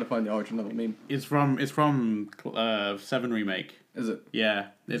find? I'm trying to find the origin of the meme. It's from 7 remake. Is it? Yeah,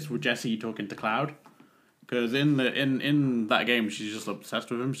 it's with Jesse talking to Cloud, because in that game she's just obsessed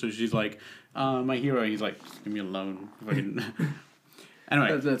with him. So she's like, my hero. He's like, just leave me alone. Fucking.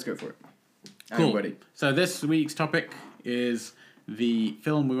 Anyway, Let's go for it. cool. I'm ready. So this week's topic is the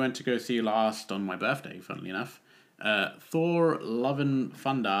film we went to go see last on my birthday. Funnily enough, Thor: Love and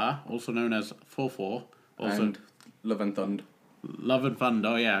Thunder, also known as Thor 4, also And Love and Thunder. Love and Thunder.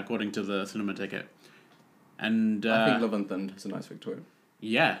 Oh yeah, according to the cinema ticket. And I think Love and Thunder is a nice Victorian.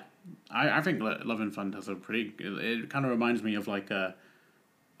 yeah, I think Love and Thunder has a pretty. It kind of reminds me of like a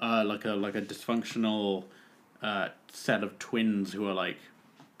dysfunctional set of twins who are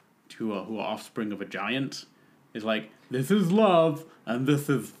offspring of a giant. It's like, this is love and this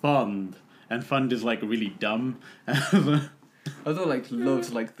is fun, and fun is like really dumb. I thought like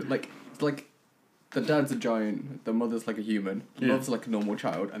love's like it's like the dad's a giant, the mother's like a human, Yeah. love's like a normal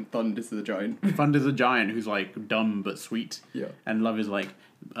child, and Thunder's the giant. Fun is a giant who's like dumb but sweet. Yeah. And love is like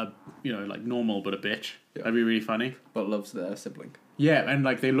like normal but a bitch. Yeah. That'd be really funny. But love's their sibling. Yeah, and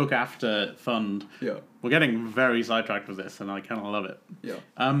like they look after Fund. Yeah. We're getting very sidetracked with this, and I kind of love it. Yeah.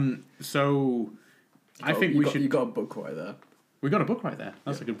 So I think we should. You got a book right there. We got a book right there.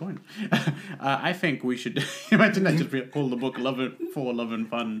 That's a good point. I think we should imagine that just be called the book Love and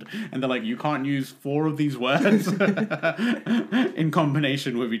Fund, and they're like, you can't use 4 of these words in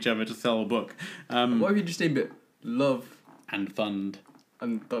combination with each other to sell a book. Why have you just named it Love And Fund,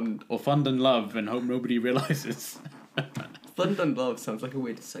 and Thunder? or Fund and Love, and hope nobody realizes. Thunder and Love sounds like a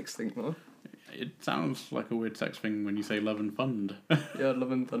weird sex thing, though. It sounds like a weird sex thing when you say Love and Fund. Yeah,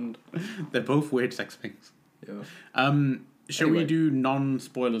 Love and Thunder. They're both weird sex things. Yeah. Shall we Anyway. do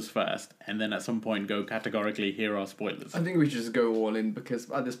non-spoilers first, and then at some point go categorically, here are spoilers? I think we should just go all in because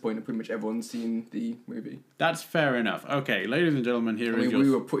at this point, pretty much everyone's seen the movie. That's fair enough. Okay, ladies and gentlemen, here is your... We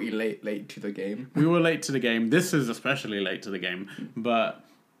were pretty late to the game. We were late to the game. This is especially late to the game. But,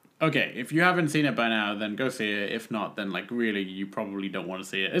 okay, if you haven't seen it by now, then go see it. If not, then, like, really, you probably don't want to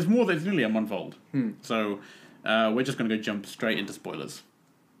see it. It's nearly a month old. So, we're just going to go jump straight into spoilers.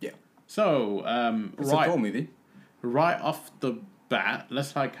 Yeah. So, It's a Thor movie. right off the bat,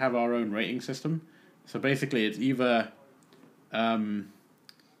 let's, like, have our own rating system. So, basically, it's either... How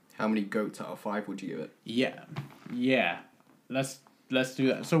many goats out of 5 would you give it? Yeah. Let's do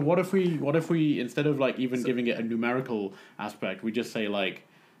that. So what if we instead of like even giving it a numerical aspect, we just say like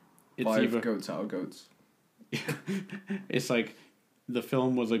it's 5 either goats out of goats. it's like the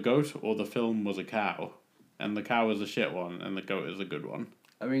film was a goat or the film was a cow, and the cow is a shit one and the goat is a good one.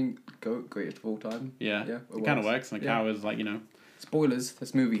 I mean, goat, greatest of all time. Yeah, Yeah, it kind of works. And the cow is like, Spoilers,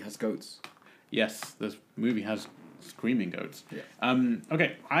 this movie has goats. yes, this movie has screaming goats. Yeah.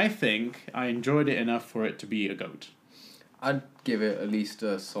 Okay, I think I enjoyed it enough for it to be a goat. I'd give it at least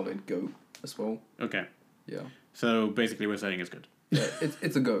a solid goat as well. Okay, Yeah. so basically we're saying it's good. Yeah,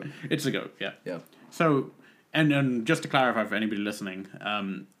 it's a goat. It's a goat, yeah. Yeah. So, and just to clarify for anybody listening,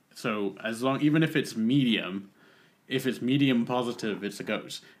 so even if it's medium positive, it's a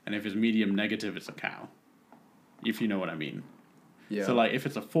goat, and if it's medium negative, it's a cow. If you know what I mean. Yeah. So like, if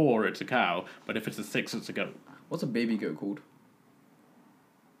it's a 4, it's a cow, but if it's a 6, it's a goat. What's a baby goat called?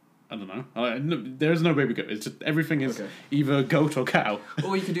 I don't know. No, there's no baby goat. It's just, everything is Okay. either goat or cow.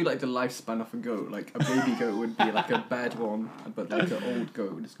 Or you could do like the lifespan of a goat. Like a baby goat would be like a bad one, but like an old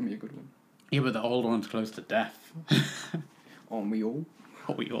goat is gonna be a good one. Yeah, but the old one's close to death. Aren't we all?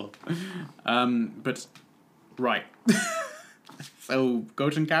 What we all. But right. So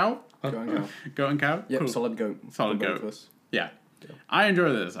goat and cow. Goat and cow. Goat and cow. Yep, Cool. solid goat. Solid for both goat. of us. Yeah. Yeah. I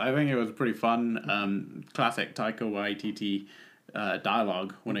enjoyed this. I think it was pretty fun. Classic Taika Waititi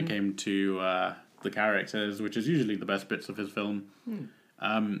dialogue when it came to the characters, which is usually the best bits of his film.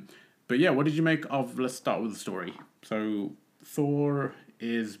 But yeah, what did you make of... Let's start with the story. So Thor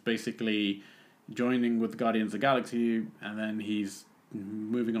is basically joining with the Guardians of the Galaxy, and then he's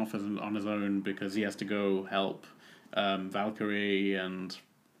moving off on his own because he has to go help Valkyrie, and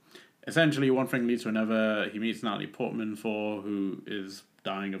essentially one thing leads to another. He meets Natalie Portman, Thor, who is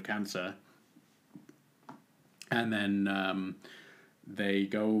dying of cancer, and then they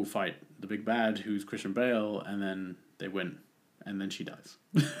go fight the big bad, who's Christian Bale, and then they win, and then she dies.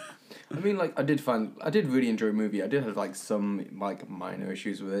 I mean, like, I did really enjoy the movie. I did have, like, some, like, minor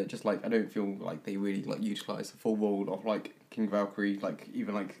issues with it. Just, like, I don't feel like they really, like, utilised the full role of, like, King Valkyrie, like,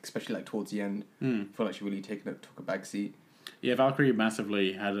 even, like, especially, like, towards the end. I feel like she really took a back seat. Yeah, Valkyrie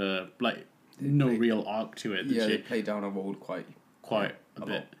massively had no real arc to it. Yeah, they played down her role quite a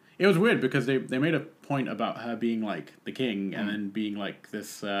bit. It was weird because they made a point about her being, like, the king, and then being, like,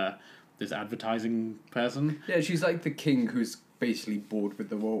 this advertising person. Yeah, she's, like, the king who's basically bored with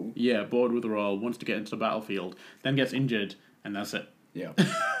the role. Yeah, bored with the role, wants to get into the battlefield, then gets injured, and that's it. Yeah.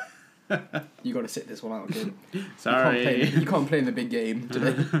 You got to sit this one out, kid. Sorry. You can't play in the big game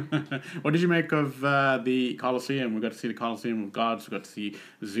today. What did you make of the Colosseum? We got to see the Colosseum of Gods. We got to see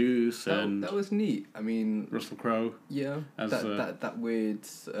Zeus and That was neat. I mean, Russell Crowe. yeah, As, that weird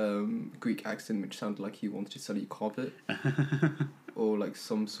Greek accent which sounded like he wanted to study carpet. Or like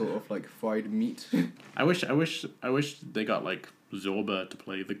some sort of like fried meat. I wish they got like Zorba to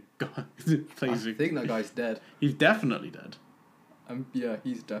play the god. I think that guy's dead. He's definitely dead. Yeah,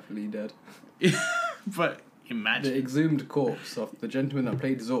 he's definitely dead. But The imagine exhumed corpse of the gentleman that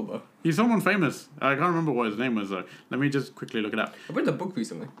played Zorba. he's someone famous. I can't remember what his name was though. Let me just quickly look it up. I read the book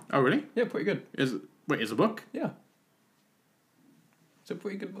recently. Oh really? Yeah, pretty good. Is a book? Yeah. It's a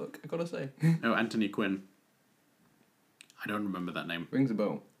pretty good book, I gotta say. Oh, Anthony Quinn. I don't remember that name. Rings a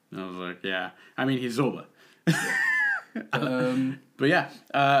bell. I was like, yeah. I mean, he's Zorba. Um, But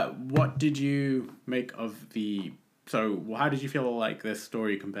yeah, what did you make of the? So, how did you feel like this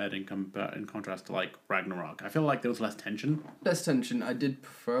story compared in contrast to like Ragnarok? I feel like there was less tension. less tension. I did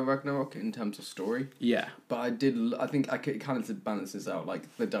prefer Ragnarok in terms of story, Yeah. but I think it kind of balances out.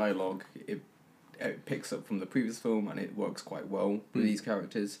 Like the dialogue, it picks up from the previous film and it works quite well with these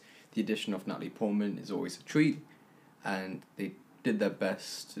characters. The addition of Natalie Portman is always a treat, and they did their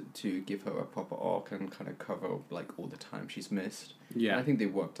best to give her a proper arc and kind of cover like all the time she's missed. Yeah. And I think they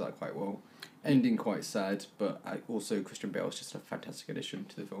worked that quite well. Ending quite sad, but also Christian Bale is just a fantastic addition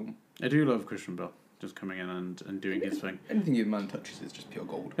to the film. I do love Christian Bale just coming in and doing his thing. Anything the man touches is just pure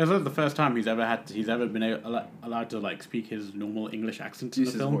gold. It's like the first time he's ever been allowed to like speak his normal English accent in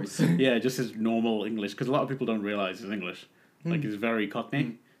Use the his film. voice. Yeah, just his normal English, because a lot of people don't realize his English. Like he's very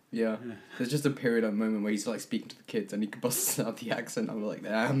Cockney. Yeah, there's just a period at the moment where he's like speaking to the kids and he busts out the accent. I'm like,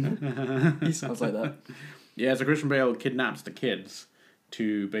 damn, he sounds like that. Yeah, so Christian Bale kidnaps the kids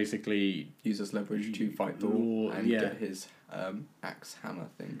to basically Use as leverage to fight Thor Or- and yeah. get his axe hammer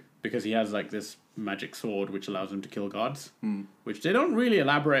thing. because he has like this magic sword which allows him to kill gods, Hmm. which they don't really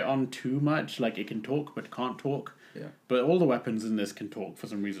elaborate on too much. Like it can talk but can't talk. Yeah. But all the weapons in this can talk for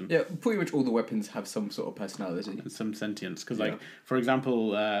some reason. Yeah, pretty much all the weapons have some sort of personality. And some sentience, because Yeah. like for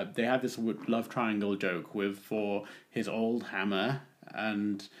example, they had this love triangle joke with for his old hammer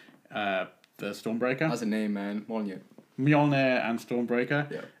and the Stormbreaker. Has a name, man. Mjolnir. Mjolnir and Stormbreaker.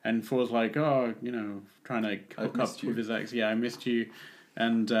 Yeah. And Thor's like, oh, trying to hook up missed you. with his ex. Yeah, I missed you.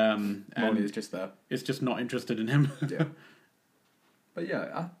 And Mjolnir is just there. it's just not interested in him. Yeah. But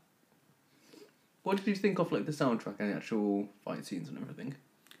yeah, what did you think of like the soundtrack and the actual fight scenes and everything?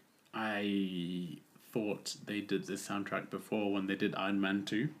 I thought they did this soundtrack before when they did Iron Man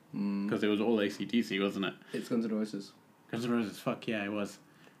 2. Mm. Because it was all AC/DC, wasn't it? It's Guns N' Roses, Guns N' Roses, fuck yeah, it was.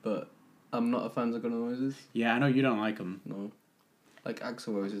 but I'm not a fan of Guns N' Roses. Yeah, I know you don't like them. No, like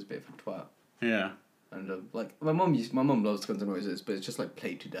Axl Rose is a bit of a twat, Yeah. and like my mum loves Guns N' Roses, but it's just like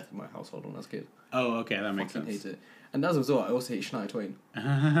played to death in my household when I was a kid. Oh, okay, that makes Fucking sense. hate it. And as a result, I also hate Shania Twain.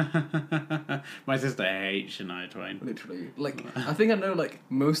 My sister hates Shania Twain. Literally, like I think I know like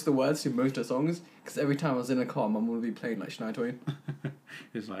most of the words to most of the songs because every time I was in a car, mum would be playing like Shania Twain.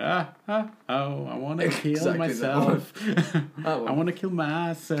 It's like, oh, I want to kill Exactly that myself. Oh, I want to kill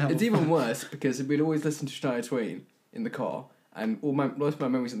myself. It's even worse because we'd always listen to Shania Twain in the car, and most of my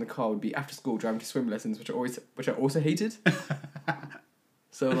memories in the car would be after school driving to swim lessons, which I also hated.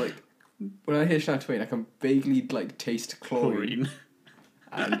 So like, when I hear Shania Twain, I can vaguely like taste chlorine,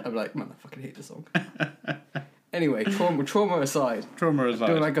 and I'm like, man, I fucking hate this song. Anyway, trauma aside, Trauma I aside.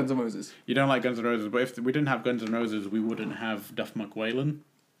 don't like Guns N' Roses. You don't like Guns N' Roses, but if we didn't have Guns N' Roses, we wouldn't have Duff McWhalen.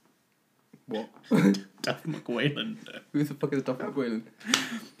 What? Duff McWhalen. Who the fuck is Duff McWhalen?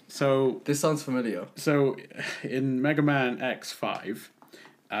 So This sounds familiar. in Mega Man X5,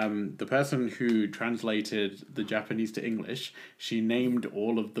 the person who translated the Japanese to English, she named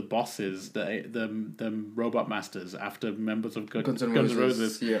all of the bosses, the robot masters, after members of Guns N'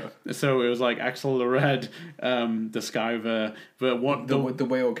 Roses. Yeah. So it was like Axel the Red, the Skyver, but what The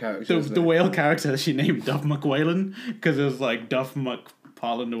whale character. the whale character she named Duff McWhalen because it was like Duff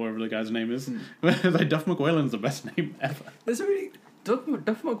McParland or whatever the guy's name is. It's like Duff McWhalen's the best name ever. There's really Duff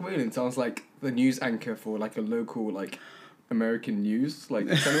McWhalen sounds like the news anchor for like a local like American news like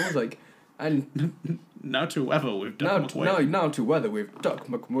channels like and Now to weather with Duff McWhalen. now to weather with Duff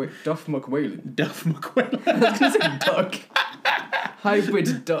McWhalen. Duff McWhalen. I was gonna say duck.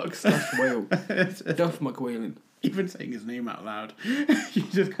 Hybrid duck / whale. Duff McWhalen. Even saying his name out loud, you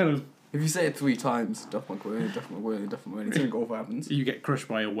just kind of If you say it 3 times, Duff McWhalen, Duff McWhalen, Duff McWhalen, something awful happens. you get crushed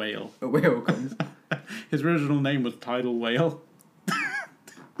by a whale. A whale comes. His original name was Tidal Whale.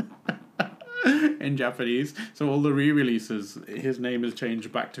 In Japanese, so all the re-releases, his name is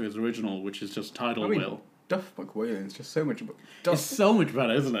changed back to his original, which is just Tidal Whale. Duff McWhalen is just so much. It's Duff. so much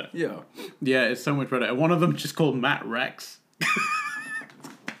better, isn't it? Yeah. Yeah, it's so much better. And one of them just called Matt Rex.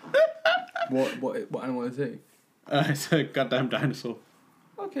 What animal is he? It's a goddamn dinosaur.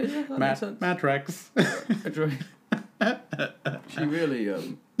 Okay, yeah, that makes sense. Matt Rex. She really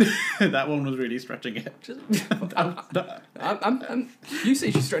That one was really stretching it. You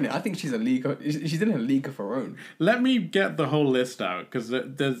say she's stretching it. I think she's a league. She's in a league of her own. Let me get the whole list out, because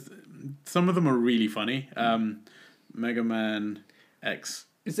there's some of them are really funny. Mega Man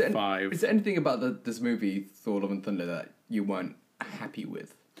X5. Is there anything about this movie, Thor: Love and Thunder, that you weren't happy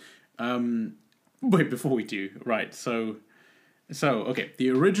with? Wait, before we do, right, so okay,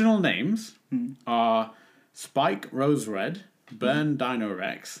 the original names are Spike Rose Red, Burn Dino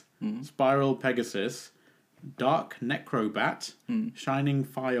Rex, Spiral Pegasus, Dark Necrobat, Shining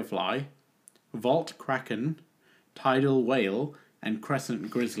Firefly, Vault Kraken, Tidal Whale, and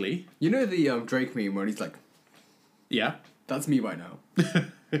Crescent Grizzly. You know the Drake meme where he's like, Yeah. that's me right now.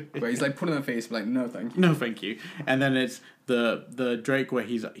 Where he's like putting on face like, no thank you. No, thank you. And then it's the Drake where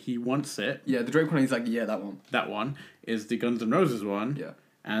he wants it. Yeah, the Drake one, he's like, yeah, that one. That one is the Guns N' Roses one. Yeah.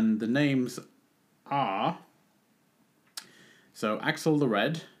 And the names are... So, Axel the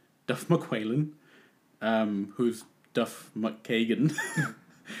Red, Duff McWhalen, who's Duff McKagan.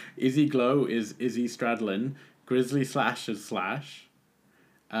 Izzy Glow is Izzy Stradlin. Grizzly Slash is Slash.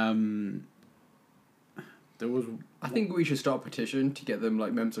 There was... I think we should start a petition to get them,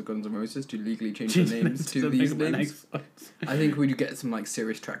 like, members of Guns N' Roses to legally change their names to these names. I think we'd get some, like,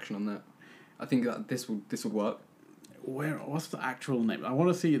 serious traction on that. I think that this would work. What's the actual name? I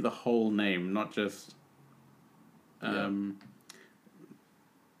want to see the whole name, not just... I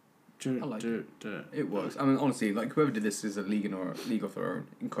like it. It works. I mean, honestly, like, whoever did this is a league of their own.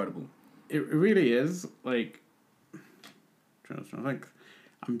 Incredible. It really is, like... trying to think.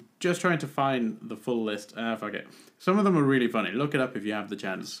 I'm just trying to find the full list. Fuck it. Some of them are really funny. Look it up if you have the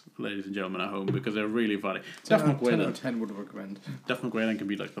chance, ladies and gentlemen at home, because they're really funny. Duff 10 out McWhalen. of 10 would recommend. Duff McWhalen can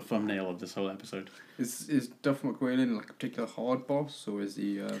be like the thumbnail of this whole episode. Is Duff McWhalen like a particular hard boss, or is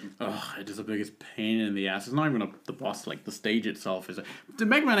he... Oh, it is the biggest pain in the ass. It's not even the boss, like the stage itself is... The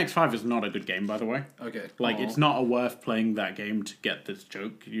Mega Man X5 is not a good game, by the way. Okay. Like, it's not worth playing that game to get this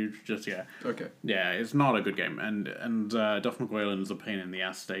joke. You just, yeah. Okay. Yeah, it's not a good game. And Duff McWhalen is a pain in the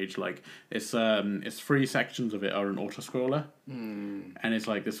ass stage. Like, it's 3 sections of it are an auto-scroller. And it's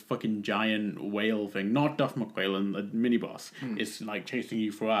like this fucking giant whale thing. Not Duff McWhalen, the mini-boss. It's like chasing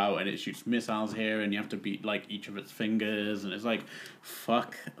you throughout, and it shoots missiles here, and you have to beat like each of its fingers, and it's like,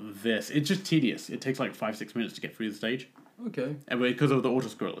 fuck this. It's just tedious. It takes like 5-6 minutes to get through the stage. Okay. And because of the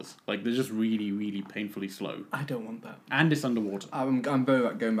auto-scrollers. Like, they're just really, really painfully slow. I don't want that. And it's underwater. I'm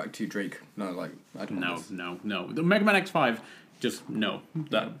going back to Drake. No, like, I don't want this. No. The Mega Man X5, just no.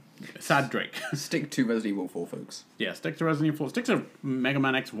 That sad Drake. Stick to Resident Evil 4, folks. Yeah, stick to Resident Evil 4. Stick to Mega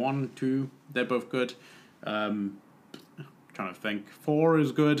Man X1, 2. They're both good. Trying to think. 4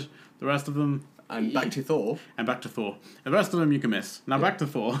 is good. The rest of them... And back to Thor. And back to Thor. The rest of them you can miss. Now back to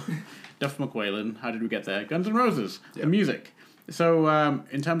Thor. Duff McWhalen. How did we get there? Guns N' Roses. The music. So,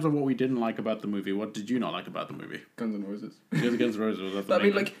 in terms of what we didn't like about the movie, what did you not like about the movie? Guns N' Roses. The Guns N' Roses. Was But I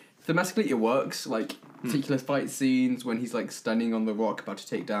mean, like, thematically it works. Like, particular fight scenes when he's, like, standing on the rock about to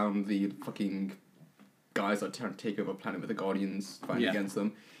take down the fucking guys that are trying to take over a planet with the Guardians fighting against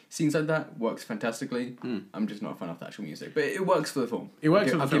them. Scenes like that works fantastically. I'm just not a fan of the actual music. But it works for the film. It works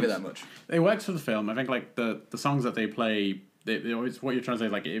for the I'll film. give it that much. It works for the film. I think, like, the songs that they play, it's what you're trying to say,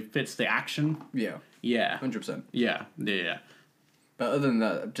 like, it fits the action. Yeah. Yeah. 100%. Yeah. But other than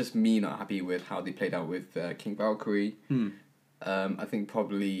that, just me not happy with how they played out with King Valkyrie. I think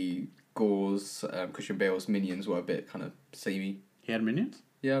probably Gore's, Christian Bale's minions were a bit kind of samey. He had minions?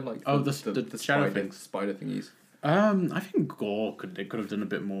 Yeah, like the shadow spider thingies. I think Gore could have done a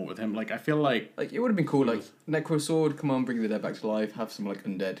bit more with him. Like, I feel like it would have been cool. Like Necro Sword, come on, bring the dead back to life. Have some like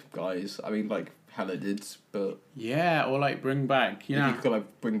undead guys. I mean, like Hela did, but yeah, or like bring back if you could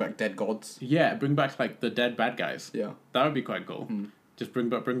like bring back dead gods. Yeah, bring back like the dead bad guys. Yeah, that would be quite cool. Just bring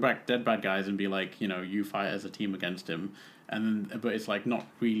back dead bad guys and be like, you fight as a team against him. But it's like not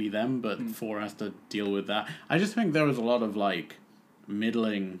really them, but Thor has to deal with that. I just think there was a lot of like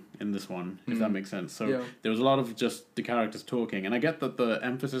middling in this one, if that makes sense. So there was a lot of just the characters talking, and I get that the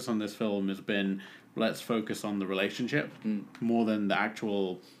emphasis on this film has been let's focus on the relationship more than the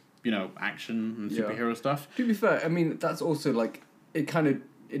actual, action and superhero stuff. To be fair, I mean that's also like the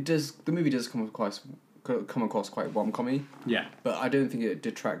movie does come across quite rom-commy. Yeah. But I don't think it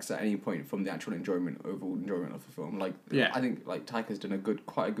detracts at any point from the actual overall enjoyment of the film. Like, I think like Taika's done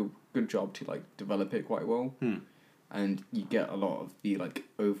quite a good job to like develop it quite well. and you get a lot of the like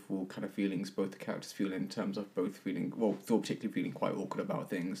overall kind of feelings both the characters feel in terms of both feeling, well, Thor particularly feeling quite awkward about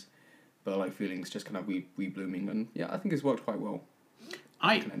things, but like feelings just kind of re-blooming, and yeah, I think it's worked quite well.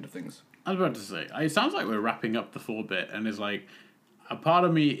 End of things. I was about to say, it sounds like we're wrapping up the Thor bit, and it's like, a part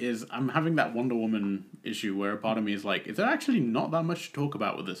of me is, I'm having that Wonder Woman issue where a part of me is like, is there actually not that much to talk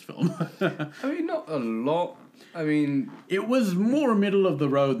about with this film? I mean, not a lot. I mean, it was more middle of the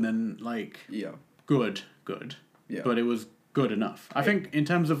road than like yeah, good, yeah, but it was good enough. I think in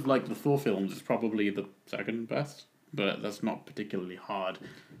terms of like the Thor films, it's probably the second best, but that's not particularly hard.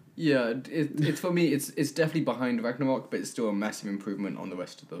 Yeah, it's for me, it's definitely behind Ragnarok, but it's still a massive improvement on the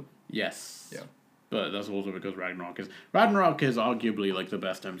rest of the. Yes. Yeah. But that's also because Ragnarok is arguably like the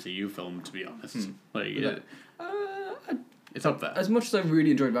best MCU film, to be honest. Like, it's up there. As much as I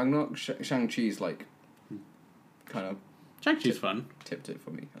really enjoyed Ragnarok, Shang-Chi's like kind of Shang-Chi's fun. tipped it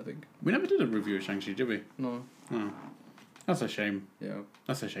for me, I think. We never did a review of Shang-Chi, did we? No. Oh. That's a shame. Yeah.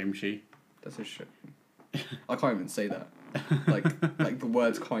 That's a shame, she. That's a shit. I can't even say that. Like the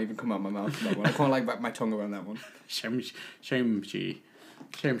words can't even come out of my mouth for that one. I can't like wrap my tongue around that one. Shame, she.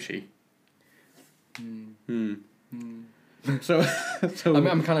 So I mean,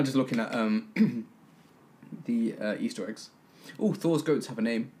 I'm kind of just looking at the Easter eggs. Oh, Thor's goats have a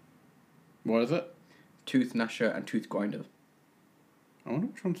name. what is it? Tooth Gnasher and Tooth Grinder. I wonder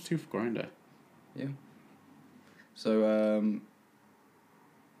which one's Tooth Grinder. Yeah. So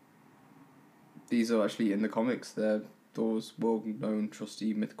these are actually in the comics. They're Thor's well-known,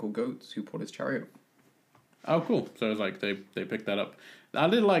 trusty, mythical goats who pulled his chariot. Oh, cool. So it's like they picked that up. I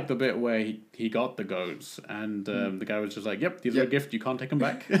did like the bit where he got the goats, and the guy was just like, "Yep, these are a gift. You can't take them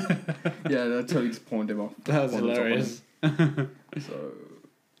back." Yeah, that totally just pawned him off. That was hilarious. So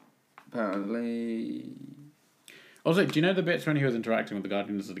apparently, Also, do you know the bits when he was interacting with the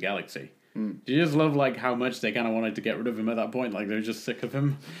Guardians of the Galaxy? Mm. Do you just love like how much they kind of wanted to get rid of him at that point? Like they were just sick of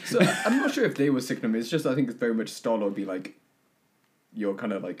him. So I'm not sure if they were sick of him. It's just I think it's very much Star-Lord be like, you're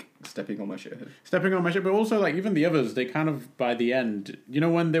kind of like stepping on my shit. Stepping on my shit, but also like even the others, they kind of by the end, you know,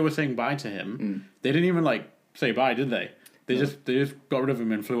 when they were saying bye to him, they didn't even like say bye, did they? They just got rid of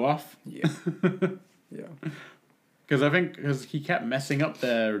him and flew off. Yeah. Yeah. Because I think he kept messing up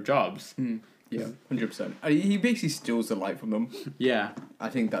their jobs. Yeah, 100%. He basically steals the light from them. Yeah. I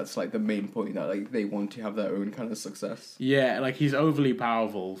think that's like the main point, that like they want to have their own kind of success. Yeah, like he's overly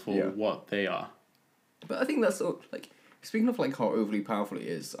powerful for what they are. But I think that's like, speaking of like how overly powerful he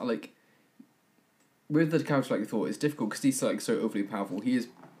is, like with the character like Thor, it's difficult because he's like so overly powerful. He is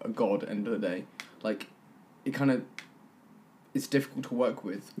a god. End of the day, like it kind of it's difficult to work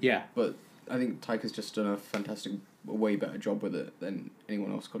with. Yeah. But I think Taika's just done a way better job with it than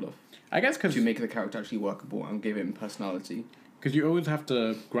anyone else could have. I guess because to make the character actually workable and give him personality. Because you always have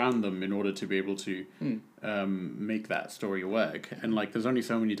to ground them in order to be able to make that story work. And like, there's only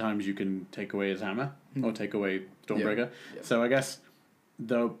so many times you can take away his hammer or take away Stormbreaker. Yeah. So I guess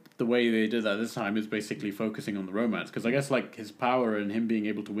the way they did that this time is basically focusing on the romance. Because I guess like his power and him being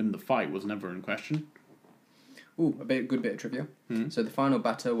able to win the fight was never in question. Ooh, good bit of trivia. So the final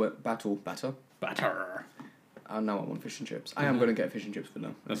battle. Batter. And now I want fish and chips. I am going to get fish and chips for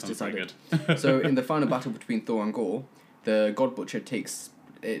now. That sounds very good. So in the final battle between Thor and Gorr, the God Butcher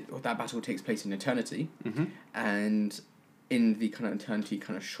that battle takes place in eternity, and in the kind of eternity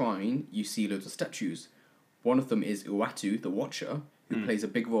kind of shrine, you see loads of statues. One of them is Uatu, the Watcher, who plays a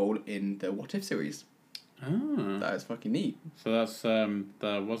big role in the What If series. Ah. That is fucking neat. So that's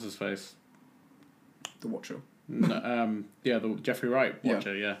the what's his face? The Watcher. No, the Jeffrey Wright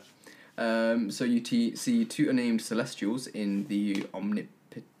Watcher. Yeah. So you see two unnamed Celestials in the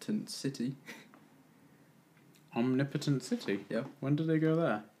Omnipotent City. Omnipotent City? Yeah. When did they go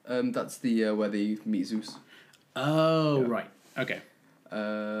there? That's the where they meet Zeus. Oh, right. Okay.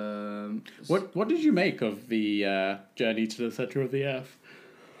 What did you make of the journey to the center of the earth?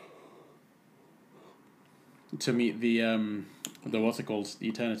 To meet the what's it called? The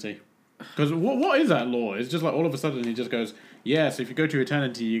Eternity. Because what is that law? It's just like all of a sudden he just goes, yeah, so if you go to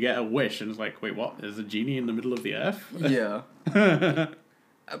eternity, you get a wish. And it's like, wait, what? There's a genie in the middle of the earth? Yeah.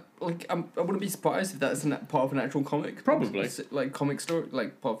 I wouldn't be surprised if that's part of an actual comic. Probably. Like comic story,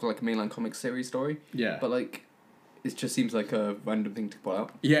 like part of like a mainline comic series story. Yeah. But like, it just seems like a random thing to put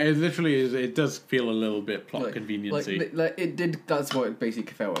out. Yeah, it literally is. It does feel a little bit plot conveniency. Like it did. That's what it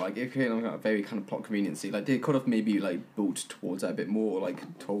basically felt like. It felt like a very kind of plot conveniency. Like they could have maybe like built towards that a bit more, or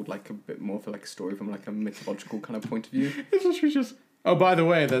like told like a bit more for like a story from like a mythological kind of point of view. It's literally just. Oh, by the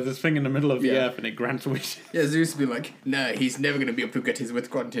way, there's this thing in the middle of the earth and it grants wishes. Yeah, Zeus would be like, no, he's never going to be able to get his wish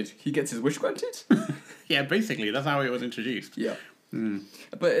granted. He gets his wish granted? Yeah, basically, that's how it was introduced. Yeah.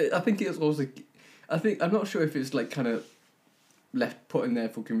 But I think it was also... I'm not sure if it's like kind of put in there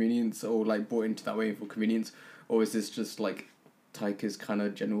for convenience or like brought into that way for convenience, or is this just like Taika's kind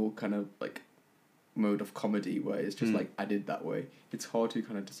of general kind of like mode of comedy where it's just like added that way. It's hard to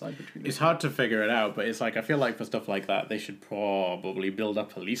kind of decide between. It's hard to figure it out, but it's like I feel like for stuff like that they should probably build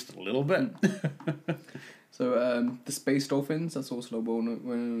up at least a little bit. So the space dolphins, that's also a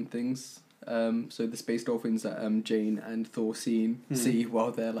well-known things. So the space dolphins that Jane and Thor see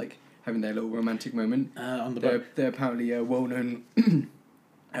while they're like having their little romantic moment. On the boat. They're apparently well-known.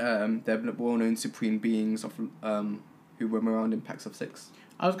 They're well-known supreme beings of who roam around in packs of 6.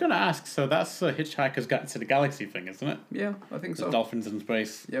 I was going to ask, so that's a Hitchhiker's Guide to the Galaxy thing, isn't it? Yeah, I think so. The dolphins in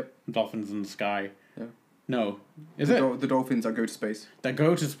space. Yep. Dolphins in the sky. Yeah. No. Is the dolphins that go to space. That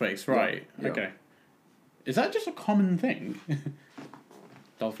go to space, right. Yeah. Okay. Is that just a common thing?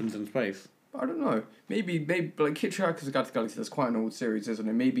 Dolphins in space. I don't know. Maybe like Hitchhiker's Guide to the Galaxy, that's quite an old series, isn't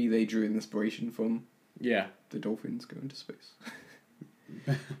it? Maybe they drew inspiration from Yeah. the dolphins going to space.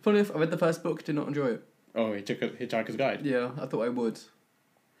 Funny enough, I read the first book, did not enjoy it. Oh, Hitchhiker's Guide. Yeah, I thought I would.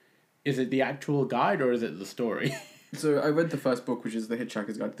 Is it the actual guide or is it the story? So I read the first book, which is The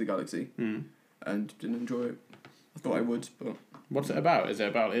Hitchhiker's Guide to the Galaxy, Mm. and didn't enjoy it. I thought I would, but What's it about? Is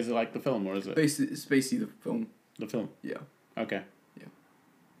it like the film or is it it's basically the film. the film? Yeah. Okay. Yeah.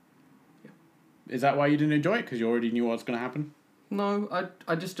 Is that why you didn't enjoy it? Because you already knew what's going to happen? No,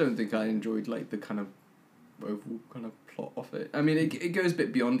 I just don't think I enjoyed like the kind of overall kind of plot of it. I mean, it goes a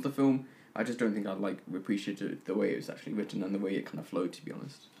bit beyond the film. I just don't think I like appreciated the way it was actually written and the way it kind of flowed. To be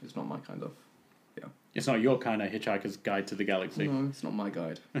honest, it's not my kind of. It's not your kind of Hitchhiker's Guide to the Galaxy. No, it's not my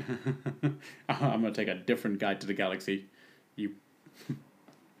guide. I'm going to take a different guide to the galaxy.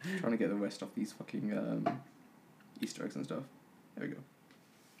 Trying to get the rest of these fucking Easter eggs and stuff. There we go.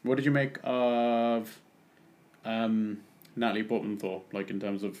 What did you make of Natalie Portman Thor, like in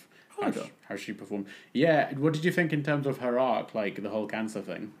terms of how she performed? Yeah, what did you think in terms of her arc, like the whole cancer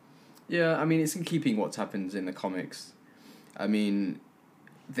thing? Yeah, I mean, it's in keeping what happens in the comics. I mean,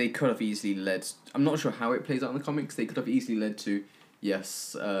 they could have easily led... I'm not sure how it plays out in the comics. They could have easily led to,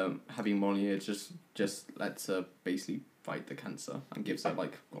 yes, having Mjolnir just lets her basically fight the cancer and gives her,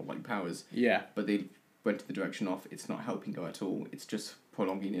 like, godlike powers. Yeah. But they went to the direction of it's not helping her at all. It's just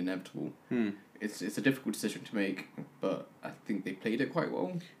prolonging the inevitable. It's a difficult decision to make, but I think they played it quite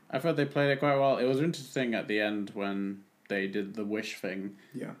well. I thought they played it quite well. It was interesting at the end when they did the wish thing.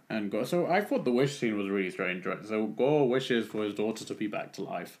 Yeah. And so I thought the wish scene was really strange, right? So Gore wishes for his daughter to be back to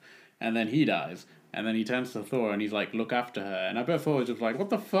life, and then he dies, and then he turns to Thor and he's like, look after her. And I bet Thor was just like, what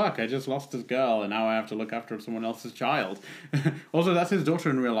the fuck? I just lost this girl and now I have to look after someone else's child. Also, that's his daughter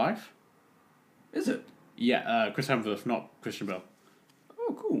in real life. Is it? Yeah, Chris Hemsworth, not Christian Bale.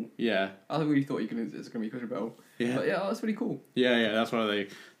 Oh, cool. Yeah. I really thought it's going to be Christian Bale. Yeah. But yeah, that's really cool. Yeah, that's why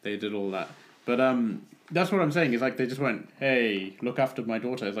they did all that. But that's what I'm saying, is like they just went, hey, look after my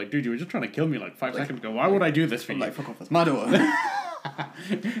daughter. It's like, dude, you were just trying to kill me like 5 seconds ago. Why would I do this for you? Like, fuck off, that's my daughter.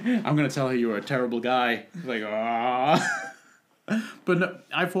 I'm going to tell her you were a terrible guy. It's like, ah. But no,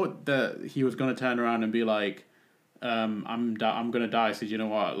 I thought that he was going to turn around and be like, I'm going to die, so you know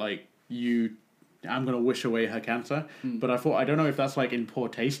what, like, I'm going to wish away her cancer. But I don't know if that's like in poor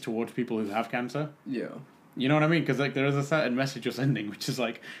taste towards people who have cancer. Yeah. You know what I mean? Because like there is a certain message you're sending, which is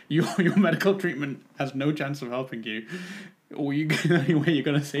like your medical treatment has no chance of helping you. Or the only way you're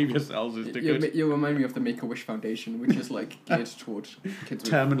gonna save yourselves is to go. You remind me of the Make-A-Wish Foundation, which is like geared towards kids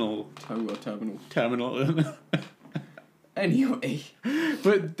terminal. Terminal. Anyway,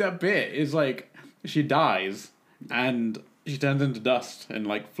 but that bit is like she dies and she turns into dust and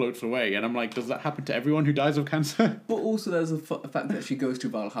like floats away, and I'm like, does that happen to everyone who dies of cancer? but also there's a fact that she goes to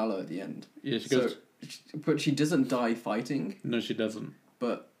Valhalla at the end. Yeah, she goes. But she doesn't die fighting. No, she doesn't.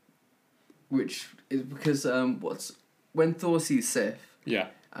 But which is because when Thor sees Sif. Yeah.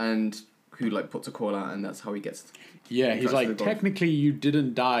 And who like puts a call out, and that's how he gets. Yeah, he's like, technically you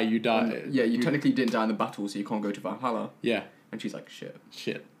didn't die, you died. Yeah, you technically didn't die in the battle, so you can't go to Valhalla. Yeah. And she's like,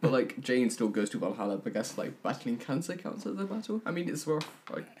 shit. But like Jane still goes to Valhalla, but I guess like battling cancer counts as a battle. I mean, it's rough.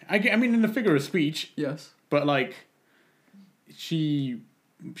 Like. I mean, in the figure of speech. Yes. But like, she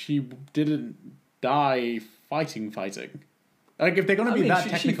didn't die fighting. Like, if they're gonna be that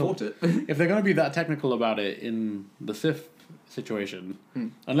technical, she fought it. if they're gonna be that technical about it in the Sif situation,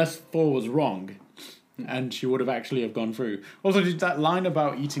 unless Thor was wrong, and she would have actually have gone through. Also, did that line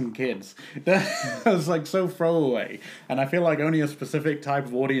about eating kids, that was like so throwaway, and I feel like only a specific type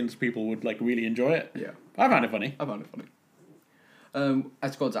of audience people would like really enjoy it. Yeah, I found it funny.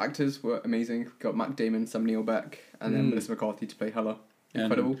 As God's actors were amazing. Got Matt Damon, Sam Neill back, and then Melissa McCarthy to play Hela.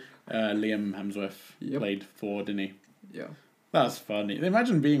 Incredible. And, Liam Hemsworth played Thor, didn't he? Yeah. That's funny.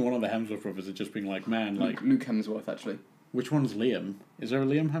 Imagine being one of the Hemsworth brothers and just being like, man, like, Luke Hemsworth, actually. which one's Liam? Is there a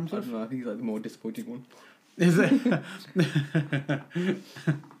Liam I Hemsworth? don't know, I think he's like the more disappointing one. Is it?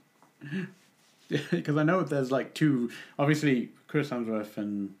 Because I know there's like two. Obviously, Chris Hemsworth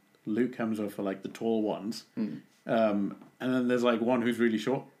and Luke Hemsworth are like the tall ones. And then there's like one who's really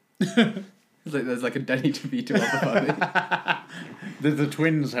short. There's like a Danny DeVito of the family. There's the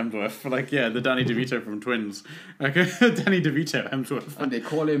twins Hemsworth. Like, yeah, the Danny DeVito from Twins. Like, Danny DeVito Hemsworth. And they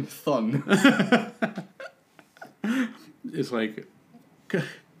call him Thun. It's like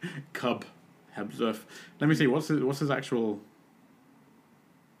Cub Hemsworth. Let me see. What's his actual?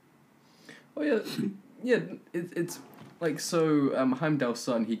 Oh yeah, yeah. It's like so. Heimdall's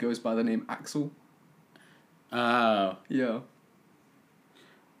son. He goes by the name Axel. Oh. Yeah.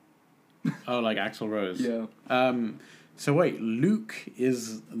 Oh, like Axl Rose. Yeah. So wait, Luke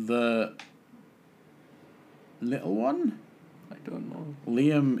is the little one? I don't know.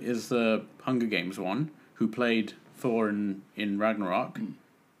 Liam is the Hunger Games one, who played Thor in Ragnarok,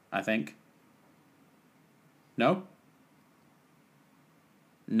 I think. No?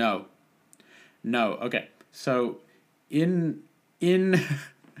 No. Okay. So in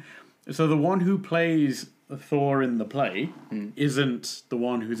so the one who plays Thor in the play isn't the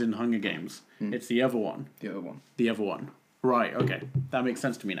one who's in Hunger Games. It's the other one. The other one. The other one. Right, okay. That makes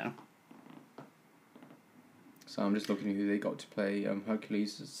sense to me now. So I'm just looking at who they got to play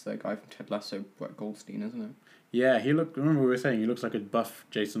Hercules. It's the guy from Ted Lasso, Brett Goldstein, isn't it? Yeah, remember we were saying he looks like a buff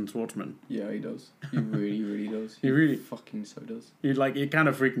Jason Schwartzman. Yeah, he does. He really, really does. He really- fucking so does. It kind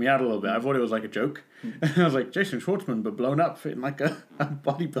of freaked me out a little bit. I thought it was like a joke. I was like, Jason Schwartzman, but blown up in like a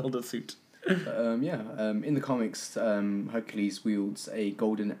bodybuilder suit. In the comics, Hercules wields a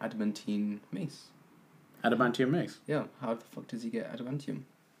golden adamantine mace. Adamantium mace. Yeah, how the fuck does he get adamantium?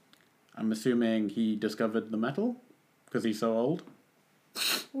 I'm assuming he discovered the metal because he's so old.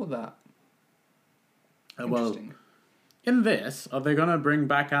 Or that. Well, Interesting. in this, are they going to bring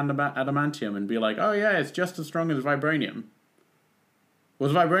back adamantium and be like, oh yeah, it's just as strong as vibranium?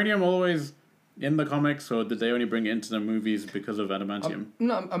 Was vibranium always in the comics, or did they only bring it into the movies because of adamantium?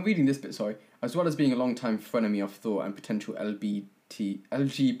 I'm reading this bit, sorry. As well as being a long-time frenemy of Thor and potential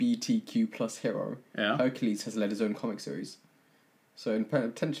LGBTQ plus hero, Yeah. Hercules has led his own comic series. So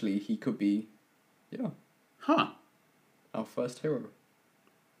potentially he could be, Huh. our first hero.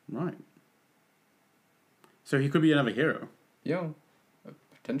 Right. So he could be another hero. Yeah,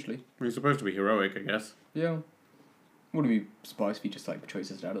 potentially. He's supposed to be heroic, I guess. Yeah. Wouldn't be surprised if he just like betrays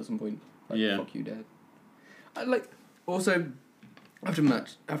his dad at some point. Like, Yeah. fuck you, Dad. Also, I have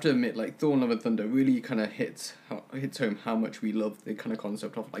to admit, like, Thor: Love and Thunder really kind of hits home how much we love the kind of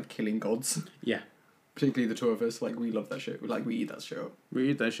concept of like killing gods. Yeah. Particularly the two of us, like, we love that shit. Like, we eat that shit up. We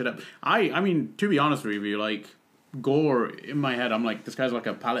eat that shit up. I mean, to be honest with you, like, Gore, in my head, I'm like, this guy's like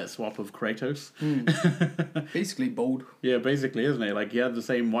a palette swap of Kratos. Basically, bold, Yeah, basically, isn't he? Like, he had the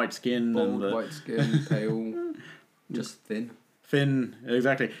same white skin and the white skin, pale, just thin. thin,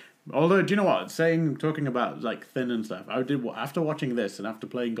 exactly. Although, do you know what? Talking about, like, thin and stuff, after watching this and after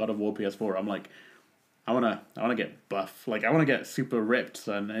playing God of War PS4, I'm like, I wanna get buff. Like, I wanna get super ripped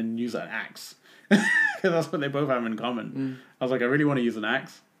and use an axe. Because that's what they both have in common. I was like, I really want to use an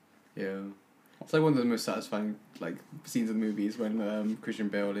axe. Yeah. It's like one of the most satisfying like scenes in the movies when Christian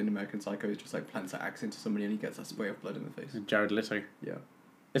Bale in American Psycho just like plants an axe into somebody and he gets that spray of blood in the face. Jared Leto. Yeah.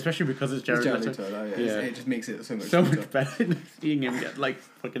 Especially because it's Jared Leto. Yeah. It just makes it so much So better. much better than seeing him get, like,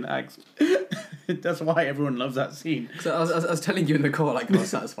 fucking axed. That's why everyone loves that scene. So I was telling you in the car like how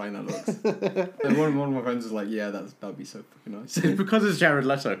satisfying that looks. And one of my friends was like, yeah, that'd be so fucking nice. It's because it's Jared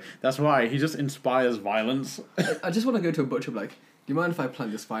Leto. That's why. He just inspires violence. I just want to go to a butcher and be like, do you mind if I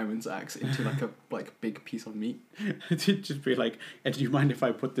plant this fireman's axe into like a big piece of meat? It'd just be like, do you mind if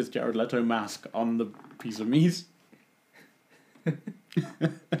I put this Jared Leto mask on the piece of meat?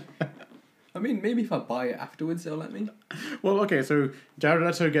 I mean, maybe if I buy it afterwards, they'll let me. Well, okay, so Jared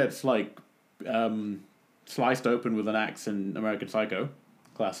Leto gets, like, sliced open with an axe in American Psycho.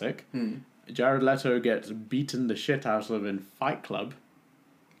 Classic. Jared Leto gets beaten the shit out of in Fight Club.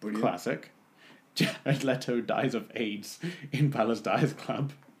 Brilliant. Classic. Jared Leto dies of AIDS in Palace Dice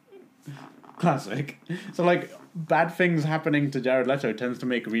Club. Classic. So, like, bad things happening to Jared Leto tends to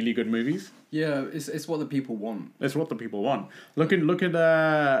make really good movies. Yeah, it's what the people want. It's what the people want. Look at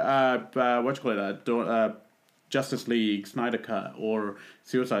Justice League, Snyder Cut, or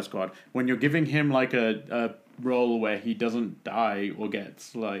Suicide Squad. When you're giving him like a role where he doesn't die or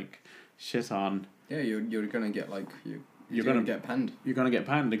gets like shit on. Yeah, you're gonna get like you're gonna gonna get panned. You're gonna get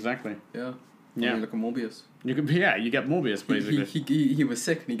panned, exactly. Yeah. Yeah. Look at Morbius. You get Morbius basically. He was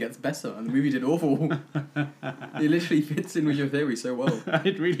sick and he gets better, and the movie did awful. It literally fits in with your theory so well.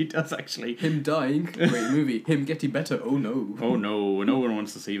 It really does actually. Him dying, great movie. Him getting better, oh no. Oh no, no one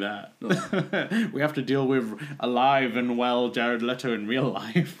wants to see that. No. We have to deal with alive and well Jared Leto in real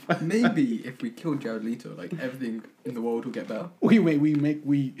life. Maybe if we killed Jared Leto, like everything in the world will get better. we make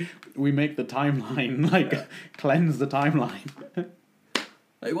the timeline like cleanse the timeline.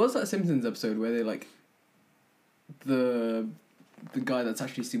 Like, what's that Simpsons episode where they like the guy that's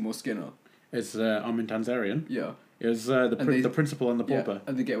actually Seymour Skinner? It's Armin Tanzarian. Yeah. It was they- the principal and the pauper. Yeah,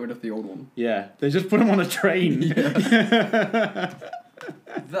 and they get rid of the old one. Yeah, they just put him on a train.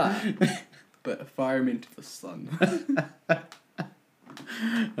 That, but fire him into the sun.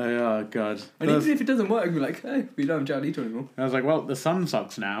 Oh god. And even if it doesn't work, we're like, hey, we don't have Jared Leto anymore. I was like, well, the sun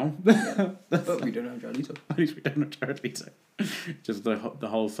sucks now. But we don't have Jared Leto. At least we don't have Jared Leto. Just the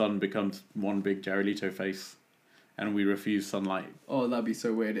whole sun becomes one big Jared Leto face, and we refuse sunlight. Oh, that'd be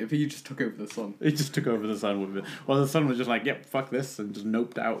so weird if he just took over the sun. He just took over the sun with it. Well, the sun was just like, yep, fuck this, and just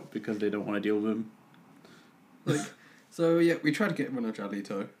noped out because they don't want to deal with him. Like, so yeah, we tried to get rid of Jared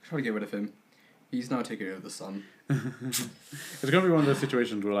Leto. Tried to get rid of him. He's now taking over the sun. It's gonna be one of those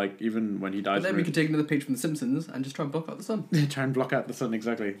situations where, like, even when he dies, But then we could take another page from The Simpsons and just try and block out the sun. try and block out the sun.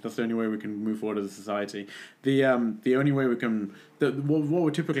 Exactly. That's the only way we can move forward as a society. The only way we can what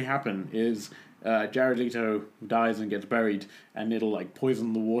would typically happen is Jared Leto dies and gets buried, and it'll like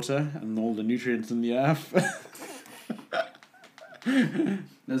poison the water and all the nutrients in the earth.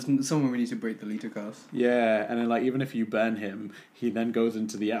 There's somewhere we need to break the Leto curse. Yeah, and then like even if you burn him, he then goes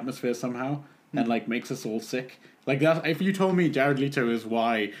into the atmosphere somehow and like makes us all sick. Like that. If you told me Jared Leto is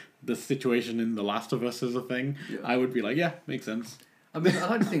why the situation in The Last of Us is a thing, Yeah. I would be like, yeah, makes sense. I mean, I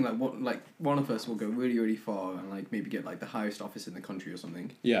like to think one of us will go really, really far and like maybe get like the highest office in the country or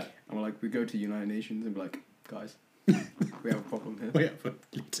something. Yeah. And we go to the United Nations and be like, guys, we have a problem here. We have a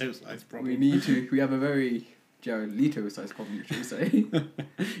Leto-sized problem. We have a very Jared Leto-sized problem, should we say?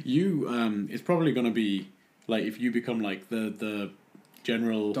 You it's probably gonna be like if you become like the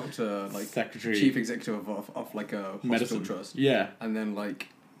general Doctor, like secretary, chief executive of like a hospital medicine trust. Yeah. And then like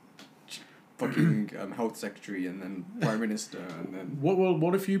fucking health secretary and then prime minister and then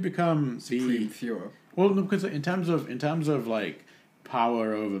What if you become supreme Führer? Well, no, because in terms of like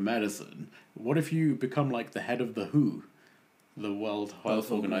power over medicine, what if you become like the head of the WHO, the World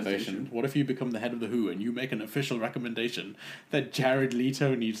Health Organization? What if you become the head of the WHO and you make an official recommendation that Jared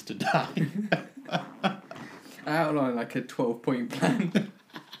Leto needs to die? I outline like a 12-point plan.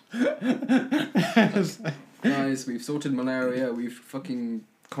 Guys, we've sorted malaria, we've fucking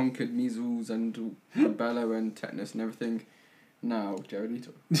conquered measles and rubella and tetanus and everything. Now, Jared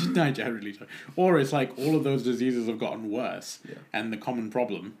Leto. No, Jared Leto. Or it's like all of those diseases have gotten worse, Yeah. and the common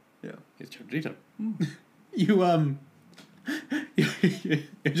problem Yeah. is Jared Leto. You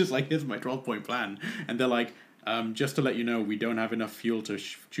you're just like, here's my 12-point plan, and they're like, just to let you know, we don't have enough fuel to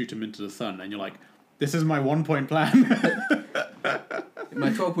shoot him into the sun, and you're like, this is my 1-point plan. My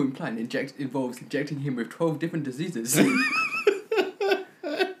 12-point plan involves injecting him with 12 different diseases.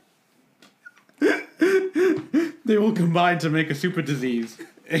 They all combine to make a super disease.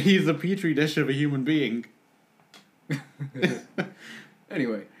 He's a petri dish of a human being.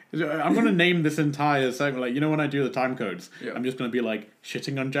 Anyway. I'm going to name this entire segment, like, you know when I do the time codes, Yeah. I'm just going to be like,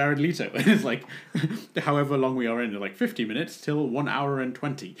 shitting on Jared Leto. And it's like, however long we are in, like 50 minutes till 1 hour and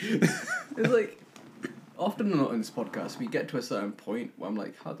 20. It's like, often or not in this podcast, we get to a certain point where I'm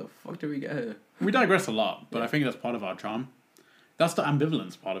like, how the fuck did we get here? We digress a lot, but I think that's part of our charm. That's the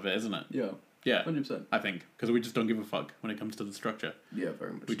ambivalence part of it, isn't it? Yeah. Yeah, 100%. I think. Because we just don't give a fuck when it comes to the structure. Yeah,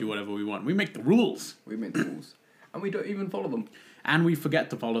 very much. We so. do whatever we want. We make the rules. We make the rules. And we don't even follow them. And we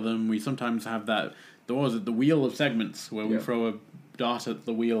forget to follow them. We sometimes have that, the wheel of segments, where we Yeah. throw a dart at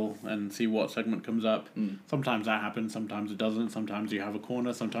the wheel and see what segment comes up. Mm. Sometimes that happens, sometimes it doesn't. Sometimes you have a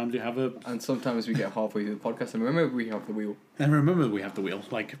corner, sometimes you have a... And sometimes we get halfway through the podcast and remember we have the wheel. And remember we have the wheel.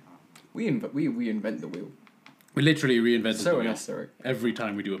 Like, We invent the wheel. we literally reinvented the So wheel unnecessary. every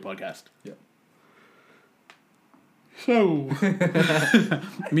time we do a podcast. Yeah. So,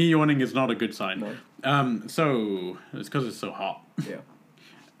 me yawning is not a good sign. No. So, it's because it's so hot. Yeah.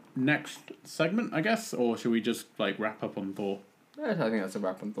 Next segment, I guess? Or should we just, like, wrap up on Thor? I think that's a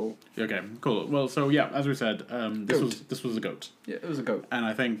wrap on Thor. Okay, cool. Well, so, yeah, as we said, Goat. this was a goat. Yeah, it was a goat. And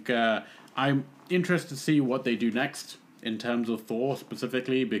I think I'm interested to see what they do next in terms of Thor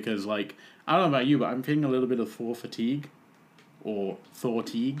specifically, because, like, I don't know about you, but I'm feeling a little bit of Thor fatigue. Or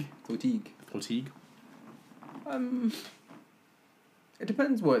Thor-tigue. Fatigue. Fatigue. It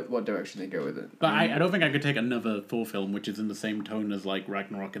depends what direction they go with it. But I don't think I could take another Thor film which is in the same tone as like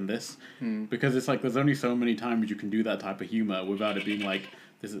Ragnarok and this, because it's like there's only so many times you can do that type of humor without it being like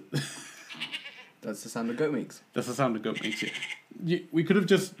this is. That's the sound a goat makes. That's the sound a goat makes. We could have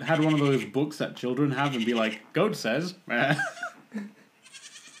just had one of those books that children have and be like, "Goat says."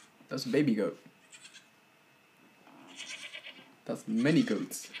 That's a baby goat. That's many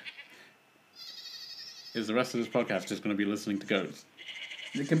goats. Is the rest of this podcast just going to be listening to goats?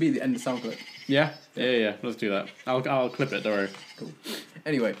 It can be the end of sound clip. Yeah. Let's do that. I'll clip it. Don't worry. Cool.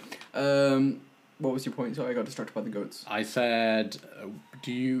 Anyway, what was your point? Sorry, I got distracted by the goats. I said,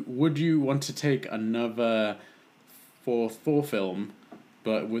 would you want to take another Thor film,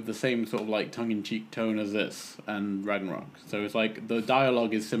 but with the same sort of like tongue-in-cheek tone as this and Ragnarok? So it's like the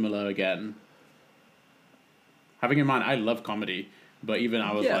dialogue is similar again. Having in mind, I love comedy, but even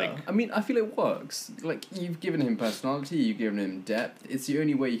I was like... I mean, I feel it works. Like, you've given him personality, you've given him depth. It's the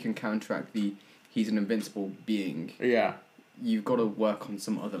only way you can counteract he's an invincible being. Yeah. You've got to work on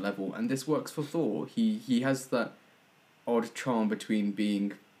some other level, and this works for Thor. He has that odd charm between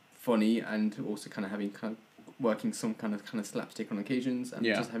being funny and also kind of working some kind of slapstick on occasions, and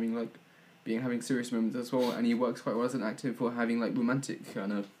just having having serious moments as well. And he works quite well as an actor for having like romantic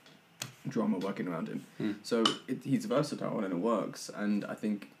kind of drama working around him. So he's versatile and it works. And I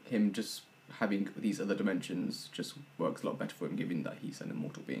think him just having these other dimensions just works a lot better for him, given that he's an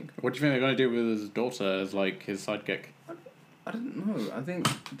immortal being. What do you think they're going to do with his daughter as like his sidekick? I don't know. I think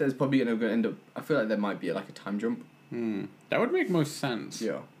there's probably going to end up... I feel like there might be a time jump. That would make most sense.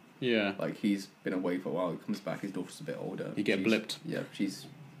 Yeah. Yeah. Like, he's been away for a while, he comes back, his daughter's a bit older. You get blipped. Yeah, she's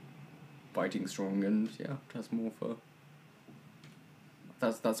fighting strong and, has more for...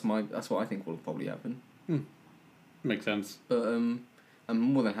 That's what I think will probably happen. Makes sense. But I'm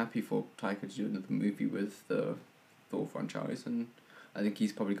more than happy for Taika to do another movie with the Thor franchise, and I think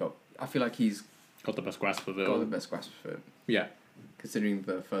he's probably got... I feel like he's... Got the best grasp of it. Got the best grasp of it. Yeah. Considering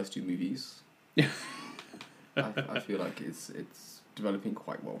the first two movies. Yeah. I feel like it's developing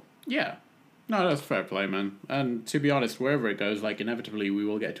quite well. Yeah. No, that's fair play, man. And to be honest, wherever it goes, like, inevitably we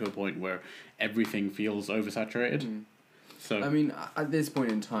will get to a point where everything feels oversaturated. So, I mean, at this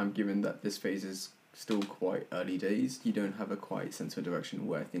point in time, given that this phase is still quite early days, you don't have a quite sense of direction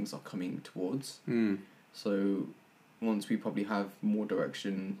where things are coming towards. So once we probably have more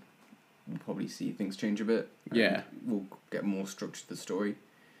direction, we'll probably see things change a bit. Yeah. We'll get more structure to the story.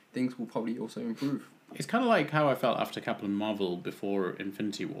 Things will probably also improve. It's kind of like how I felt after Captain Marvel before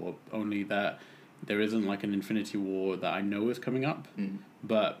Infinity War, only that there isn't like an Infinity War that I know is coming up.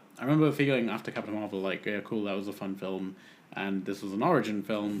 But I remember feeling after Captain Marvel like, yeah, cool, that was a fun film, and this was an origin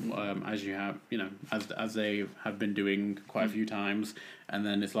film, as you have, as they have been doing quite a few times, and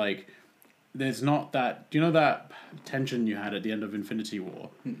then it's like, there's not that, do you know that tension you had at the end of Infinity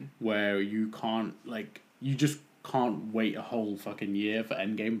War, where you can't, like, you just can't wait a whole fucking year for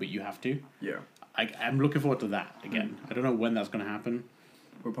Endgame, but you have to? Yeah. I'm looking forward to that again. I don't know when that's going to happen.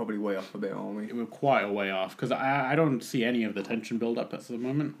 We're probably way off a bit, aren't we? We're quite a way off, because I don't see any of the tension build up at the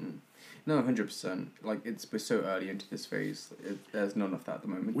moment. No, 100%. Like, we're so early into this phase. There's none of that at the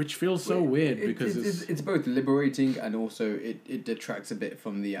moment. Which feels so weird, because it's both liberating and also it detracts a bit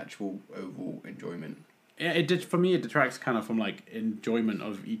from the actual overall enjoyment. Yeah, for me, it detracts kind of from, like, enjoyment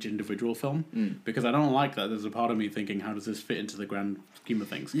of each individual film, because I don't like that there's a part of me thinking, how does this fit into the grand scheme of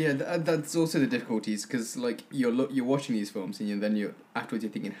things? Yeah, that's also the difficulties, because, like, you're watching these films, and then afterwards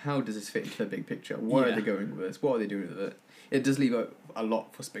you're thinking, how does this fit into the big picture? Where are they going with this? What are they doing with it? It does leave a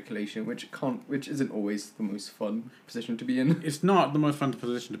lot for speculation, which isn't always the most fun position to be in. It's not the most fun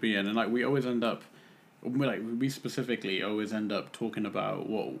position to be in, and, like, we always end up, we specifically always end up talking about,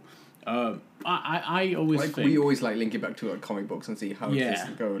 I always think... we always link it back to comic books and see how does this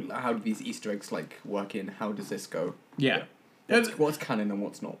go, how do these Easter eggs work in, how does this go? Yeah. What's canon and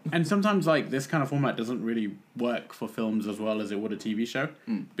what's not. And sometimes this kind of format doesn't really work for films as well as it would a TV show,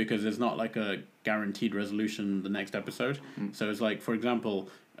 because there's not a guaranteed resolution the next episode. So it's like, for example,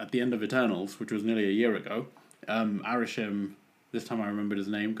 at the end of Eternals, which was nearly a year ago, Arishem, this time I remembered his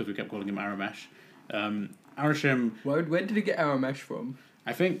name because we kept calling him Aramesh. Arishem... Where did he get Aramesh from?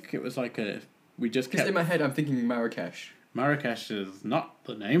 I think it was we just kept... Because in my head I'm thinking Marrakesh. Marrakesh is not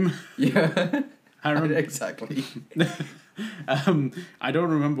the name. Yeah. I remember... Exactly. I don't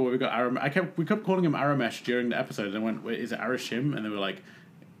remember what we got. We kept calling him Aramesh during the episode, and I went, wait, is it Arishim? And they were like,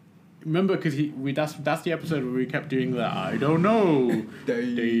 remember, because that's the episode where we kept doing the I don't know,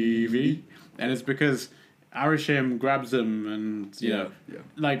 Davey. And it's because Arishim grabs him, and you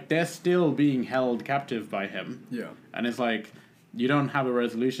know, they're still being held captive by him. Yeah. And it's like, you don't have a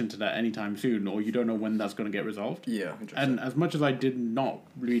resolution to that anytime soon, or you don't know when that's going to get resolved. Yeah, 100%. And as much as I did not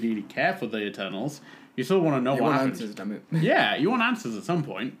really care for the Eternals, you still want to know you what want happened. answers, damn it. Yeah, you want answers at some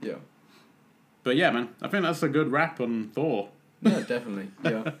point. Yeah. But yeah, man, I think that's a good wrap on Thor. Yeah, definitely.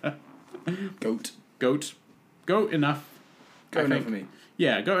 Yeah. Goat. Goat enough. Goat I enough think. for me.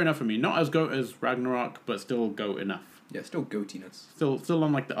 Yeah, goat enough for me. Not as goat as Ragnarok, but still goat enough. Yeah, still goatiness. Still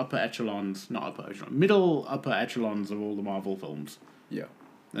on like the upper echelons, not upper echelon, middle upper echelons of all the Marvel films. Yeah.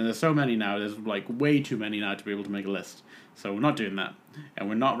 And there's so many now. There's like way too many now to be able to make a list. So we're not doing that, and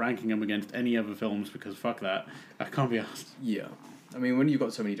we're not ranking them against any other films because fuck that. I can't be asked. Yeah. I mean, when you've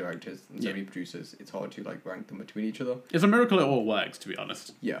got so many directors and so Yeah. many producers, it's hard to like rank them between each other. It's a miracle it all works, to be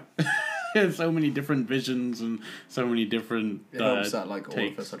honest. Yeah. There's so many different visions and so many different. It helps that like all of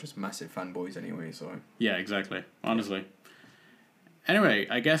takes. us are just massive fanboys anyway, so. Yeah, exactly. Honestly. Anyway,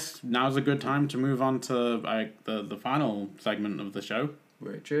 I guess now's a good time to move on to the final segment of the show.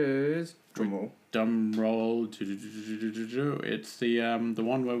 Which is drumroll. Drum roll. It's the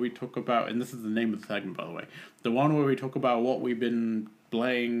one where we talk about, and this is the name of the segment, by the way. The one where we talk about what we've been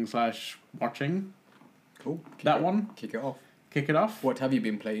playing / watching. Cool. That one. Kick it off. Kick it off. What have you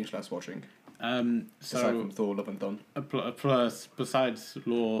been playing / watching? Aside So from Thor: Love and Thunder. plus besides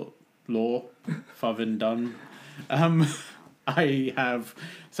law, Favin done. I have,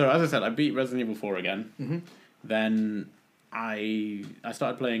 so as I said, I beat Resident Evil 4 again. Mm-hmm. Then I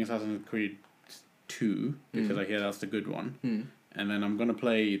started playing Assassin's Creed 2 because I hear that's the good one. Mm. And then I'm gonna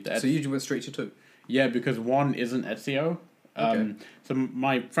play the So you went straight to 2? yeah, because 1 isn't Ezio. Okay. So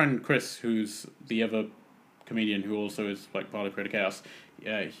my friend Chris, who's the other comedian who also is like part of Creative Chaos,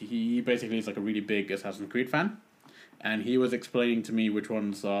 he basically is like a really big Assassin's Creed fan, and he was explaining to me which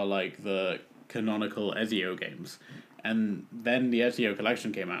ones are like the canonical Ezio games, and then the Ezio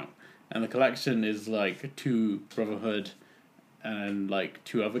collection came out, and the collection is like 2 Brotherhood, and like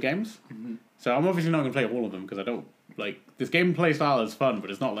 2 other games. Mm-hmm. So I'm obviously not gonna play all of them because I don't like this gameplay style is fun, but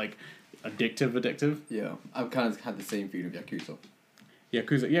it's not like addictive. Yeah, I've kind of had the same feeling with Yakuza.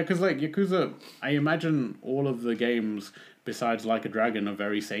 Yakuza, yeah, because like Yakuza, I imagine all of the games besides Like a Dragon are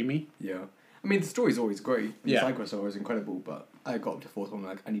very samey. Yeah. I mean, the story's always great. The Yeah. side quests are always incredible, but I got up to 4th one,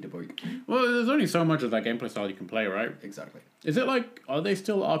 like, I need a break. Well, there's only so much of that gameplay style you can play, right? Exactly. Is it like, are they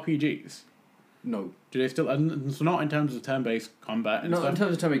still RPGs? No. Do they still, and so not in terms of turn-based combat and No, in stuff?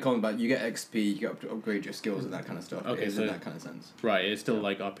 terms of turn-based combat, you get XP, you get to upgrade your skills and that kind of stuff. Okay, It is so- in that kind of sense. Right, it's still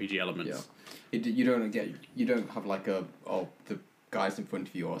like RPG elements. Yeah. You don't have like the guys in front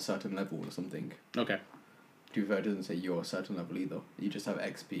of you are a certain level or something. Okay. To be fair, it doesn't say you're a certain level either. You just have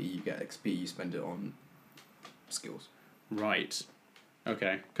XP, you get XP, you spend it on skills. Right.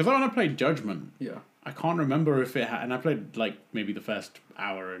 Okay. Because when I played Judgment, Yeah. I can't remember if it had, and I played like maybe the first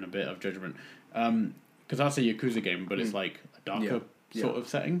hour and a bit of Judgment, because that's a Yakuza game, but it's like a darker Yeah. sort of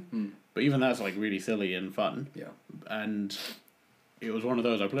setting. Mm. But even that's like really silly and fun, Yeah. and it was one of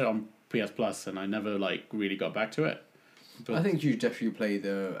those I played it on PS Plus, and I never like really got back to it. But I think you definitely play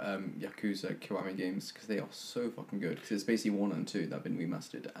the Yakuza Kiwami games because they are so fucking good. Because it's basically 1 and 2 that have been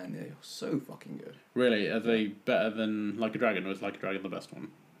remastered and they are so fucking good. really, are they better than Like a Dragon? Or is Like a Dragon the best one?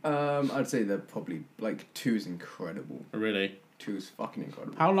 I'd say they're probably like 2 is incredible. Really? 2 is fucking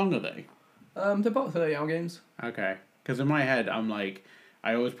incredible. How long are they? They're about 30-hour games. Okay, because in my head I'm like,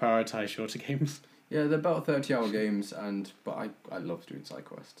 I always prioritize shorter games. Yeah, they're about 30-hour games, but I love doing side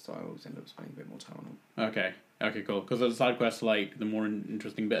quests, so I always end up spending a bit more time on them. Okay, cool. Because the side quests like the more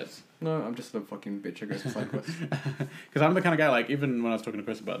interesting bits. No, I'm just a fucking bitch, I guess, for side quests. Because I'm the kind of guy, like, even when I was talking to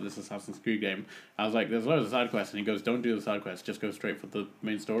Chris about this Assassin's Creed game, I was like, there's loads of side quests, and he goes, don't do the side quests, just go straight for the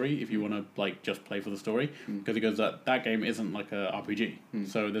main story if you want to, like, just play for the story. Because he goes, that game isn't like a RPG,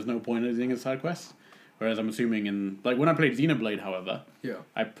 so there's no point in doing a side quest. Whereas I'm assuming in, like, when I played Xenoblade, however, Yeah.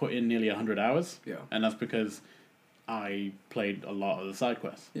 I put in nearly 100 hours, Yeah. and that's because I played a lot of the side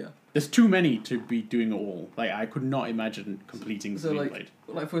quests. Yeah. There's too many to be doing it all. Like, I could not imagine completing So Xenoblade.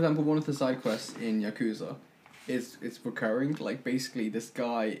 like for example, one of the side quests in Yakuza is it's recurring. Like basically, this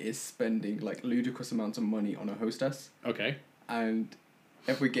guy is spending like ludicrous amounts of money on a hostess, Okay. and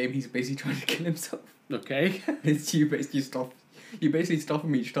every game he's basically trying to kill himself. Okay. It's you basically stop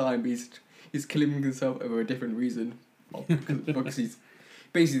him each time. But he's killing himself over a different reason. Because he's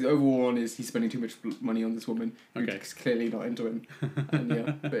basically the overall one is he's spending too much money on this woman who's Okay. clearly not into him. And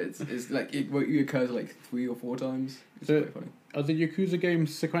yeah, but it's like it occurs like 3 or 4 times. It's So- quite funny. Are the Yakuza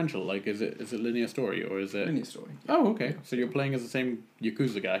games sequential? Like, is it linear story, or is it... Linear story. Oh, okay. So you're playing as the same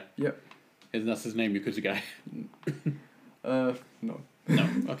Yakuza guy? Yep. Isn't that his name, Yakuza guy? No. No.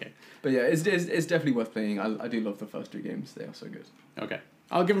 Okay. But yeah, it's definitely worth playing. I do love the first 2 games. They are so good. Okay.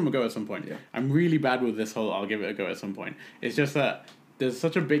 I'll give them a go at some point. Yeah. I'm really bad with this whole I'll give it a go at some point. It's just that there's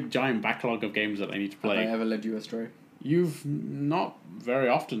such a big giant backlog of games that I need to play. Have I ever led you astray? You've not very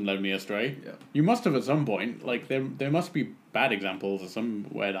often led me astray. Yeah. You must have at some point. Like there must be bad examples or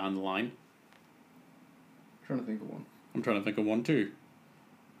somewhere down the line. I'm trying to think of one. I'm trying to think of one too.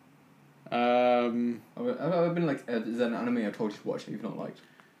 I've been like, is there an anime I told you to watch that you've not liked?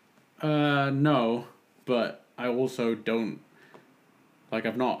 No, but I also don't. Like,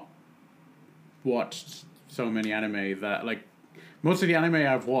 I've not watched so many anime that like most of the anime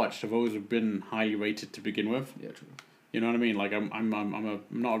I've watched have always been highly rated to begin with. Yeah, true. You know what I mean? Like I'm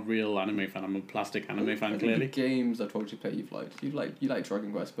not a real anime fan. I'm a plastic anime fan. I think Clearly, the games I told you to play, you've liked. You like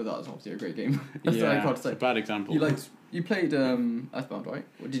Dragon Quest, but that's obviously a great game. That's what I yeah, got to it's say. a bad example. You played Earthbound, right?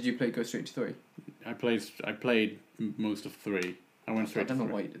 Or did you play Go Straight to 3? I played most of 3. I went straight I don't to know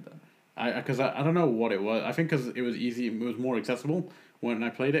 3. why you did that. Because I don't know what it was. I think because it was easy, it was more accessible when I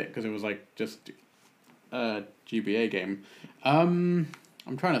played it because it was like just a GBA game. I'm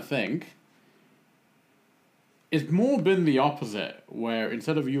trying to think. It's more been the opposite, where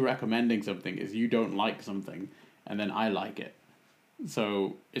instead of you recommending something, is you don't like something, and then I like it.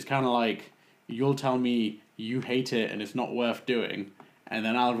 So it's kind of like you'll tell me you hate it and it's not worth doing, and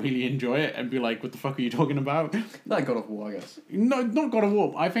then I'll really enjoy it and be like, "What the fuck are you talking about?" Like God of War, I guess. No, not God of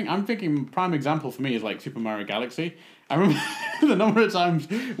War. I'm thinking prime example for me is like Super Mario Galaxy. I remember the number of times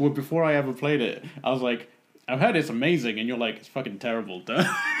where before I ever played it, I was like, "I've heard it's amazing," and you're like, "It's fucking terrible."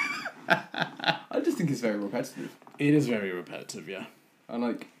 I just think it's very repetitive. It is very repetitive, yeah. And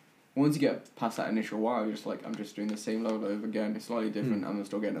like, once you get past that initial wow, you're just like, I'm just doing the same level over again. It's slightly different. I'm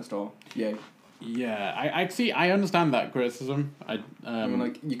still getting a star. Yay. Yeah, I see. I understand that criticism. I mean,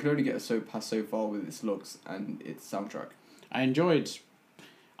 like, you can only get so far with its looks and its soundtrack. I enjoy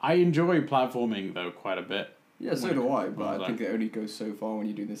platforming though quite a bit. Yeah, so do I. But I like- think it only goes so far when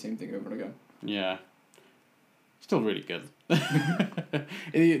you do the same thing over and again. Yeah, still really good.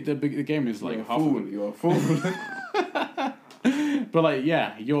 The game is like half of it. You're a fool. But like,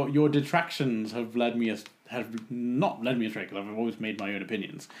 yeah, your detractions have not led me astray because I've always made my own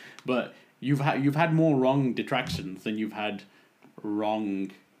opinions. But you've had more wrong detractions than you've had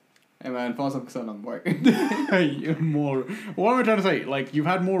wrong. Hey man, far as I'm concerned, I'm right. More. What am I trying to say? Like you've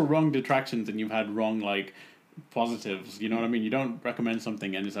had more wrong detractions than you've had wrong like positives. You know what I mean? You don't recommend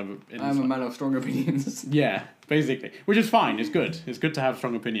something and I'm a man of strong opinions. Yeah, basically. Which is fine. It's good. It's good to have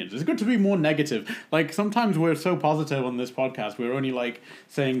strong opinions. It's good to be more negative. Like, sometimes we're so positive on this podcast, we're only, like,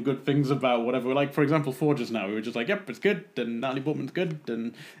 saying good things about whatever. Like, for example, Forge just now. We were just like, yep, it's good, and Natalie Portman's good,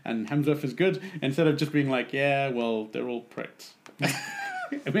 and Hemsworth is good, instead of just being like, yeah, well, they're all pricks.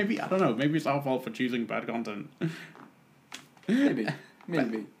 Maybe, I don't know, maybe it's our fault for choosing bad content. Maybe.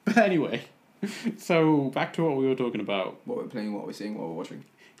 But anyway, so back to what we were talking about. What we're playing, what we're seeing, what we're watching.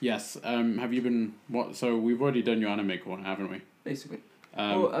 Yes, have you been... So we've already done your anime corner, haven't we? Basically.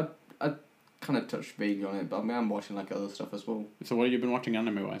 Well, I kind of touched vaguely on it, but I mean, I'm watching like other stuff as well. So what have you been watching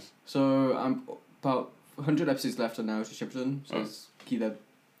anime-wise? So I'm about 100 episodes left on Naruto Shippuden, so it's key that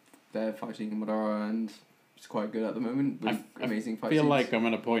they're fighting Madara, and it's quite good at the moment with amazing fight I feel scenes. like I'm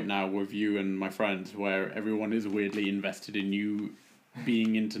at a point now with you and my friends where everyone is weirdly invested in you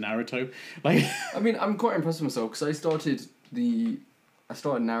being into Naruto. Like, I mean, I'm quite impressed with myself because I started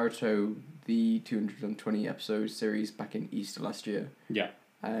Naruto, the 220 episode series back in Easter last year. yeah.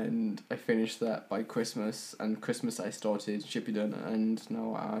 And I finished that by Christmas, and Christmas I started Shippuden, and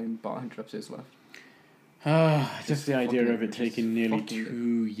now I'm about 100 episodes left. Just the idea of it taking nearly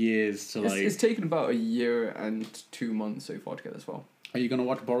 2 years to It's taken about a year and 2 months so far to get this far. Are you going to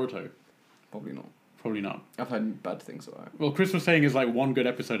watch Boruto? Probably not. Probably not. I've heard bad things about it. Well, Chris was saying is like one good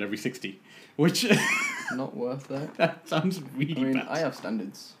episode every 60, which... Not worth that. That sounds really I mean, bad. I have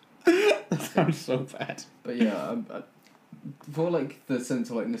standards. That sounds so bad. But yeah, for like the sense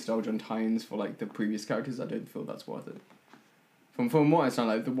of like nostalgia and tie-ins for like the previous characters, I don't feel that's worth it. From what I understand,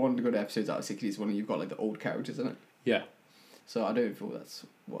 like the one good episodes out of 60 is when you've got like the old characters in it. Yeah. So I don't feel that's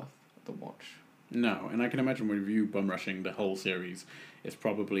worth the watch. No, and I can imagine with you bum rushing the whole series, it's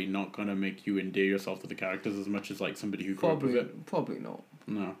probably not going to make you endear yourself to the characters as much as like somebody who grew up with it. Probably not.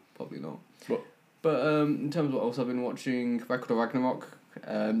 No. Probably not. What? But in terms of what else I've been watching, Record of Ragnarok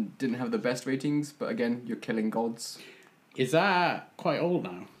didn't have the best ratings, but again, you're killing gods. Is that quite old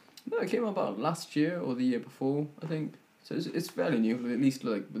now? No, it came out about last year or the year before, I think. So it's fairly new, at least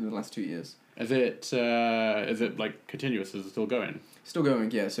like within the last 2 years. Is it like continuous? Is it still going? Still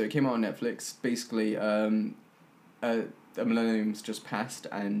going, yeah. So it came out on Netflix. Basically, the millennium's just passed,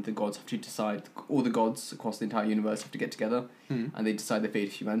 and the gods have to decide. All the gods across the entire universe have to get together, and they decide the fate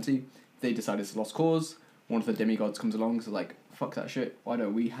of humanity. They decide it's a lost cause. One of the demigods comes along, so like, fuck that shit. Why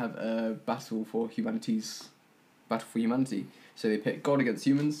don't we have a battle for humanity? So they pit God against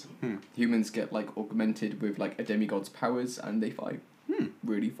humans. Humans get like augmented with like a demigod's powers, and they fight.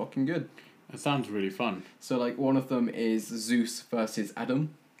 Really fucking good. That sounds really fun. So like one of them is Zeus versus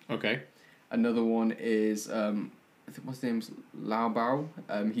Adam. Okay. Another one is I think what's his name's Lao Bao.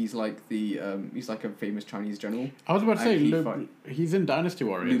 He's like he's like a famous Chinese general. I was about to say And he's in Dynasty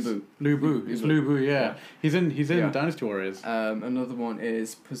Warriors. Lu Bu. It's Lu Bu, yeah. Yeah. He's in Yeah. Dynasty Warriors. Another one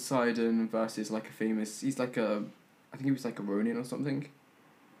is Poseidon versus like a famous. He's like a, I think he was like a Ronin or something.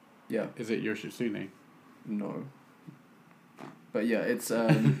 Yeah. Is it Yoshitsune? No. But yeah, it's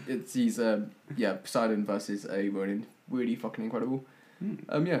Poseidon versus a Ronin. Really fucking incredible.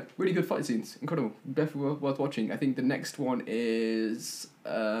 Yeah, really good fight scenes. Incredible. Definitely worth watching. I think the next one is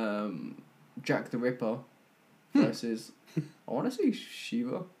Jack the Ripper versus I want to say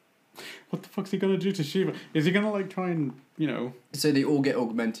Shiva. What the fuck's he gonna do to Shiva? Is he gonna like try and, you know? So they all get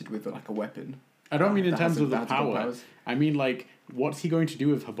augmented with like a weapon. I don't mean in that terms has of the that has got power. powers. I mean like, what's he going to do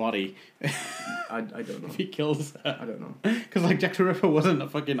with her body I don't know. if he kills her? I don't know. Because like Jack the Ripper wasn't a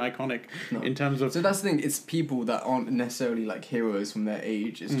fucking iconic No. in terms of. So that's the thing. It's people that aren't necessarily like heroes from their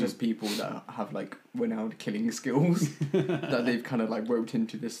age. It's just people that have like renowned killing skills that they've kind of like roped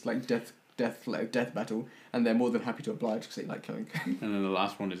into this like death battle, and they're more than happy to oblige because they like killing. And then the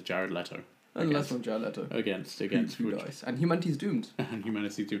last one is Jared Leto. And the last one, Jared Leto. Against Who which- dies. And humanity's doomed. and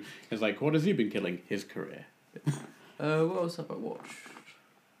humanity too. It's like, what has he been killing? His career. What else have I watched?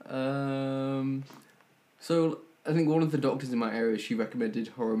 So I think one of the doctors in my area, she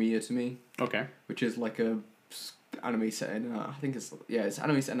recommended Horimiya to me, Okay. which is like a anime set in I think it's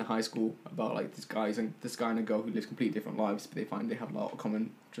anime set in a high school about like this guy and a girl who live completely different lives, but they find they have a lot of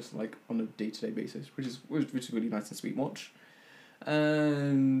common just like on a day-to-day basis, which is really nice and sweet watch.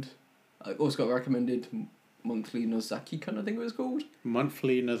 And I also got recommended Monthly Nozaki Kan, I think it was called.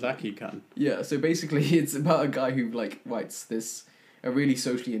 Monthly Nozaki Kan. Yeah, so basically it's about a guy who like writes a really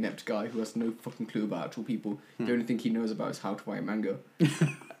socially inept guy who has no fucking clue about actual people. The only thing he knows about is how to write manga.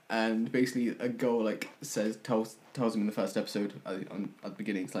 And basically a girl like tells him in the first episode at the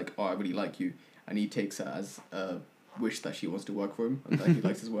beginning, it's like, oh, I really like you, and he takes her as a wish that she wants to work for him and that he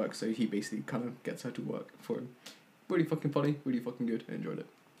likes his work, so he basically kind of gets her to work for him. Really fucking funny, really fucking good. I enjoyed it.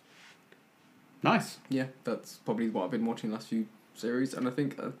 Nice. Yeah, that's probably what I've been watching the last few series, and I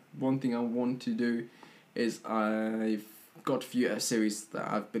think one thing I want to do is I've got a few series that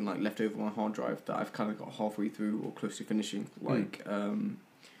I've been like left over on my hard drive that I've kind of got halfway through or close to finishing, like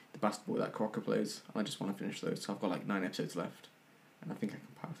the basketball that Crocker plays, and I just want to finish those. So I've got like 9 episodes left, and I think I can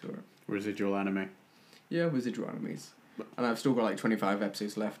power through it. Residual anime. Yeah, residual animes. And I've still got like 25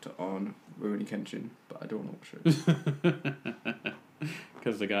 episodes left on Rurouni Kenshin, but I don't want to watch it.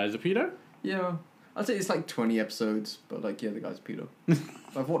 Because the guy's a pedo? Yeah, I'd say it's like 20 episodes, but like, yeah, the guy's a pedo.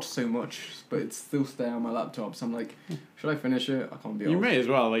 I've watched so much, but it's still there on my laptop, so I'm like, should I finish it? I can't be You arsed. may as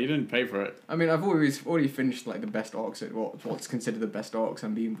well, like, you didn't pay for it. I mean, I've already finished like the best arcs, what's considered the best arcs,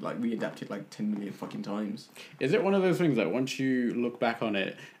 and being like readapted like 10 million fucking times. Is it one of those things that once you look back on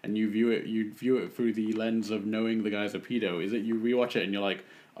it and you view it through the lens of knowing the guy's a pedo, is it you rewatch it and you're like,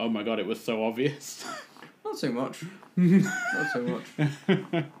 oh my god, it was so obvious? Not so much. Not so much.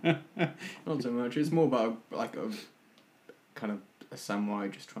 Not so much. It's more about like a kind of a samurai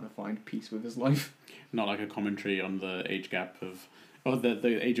just trying to find peace with his life. Not like a commentary on the age gap or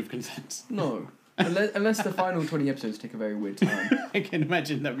the age of consent. No. Unless the final 20 episodes take a very weird time. I can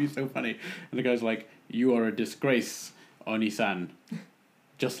imagine that'd be so funny. And the guy's like, you are a disgrace, Oni-san.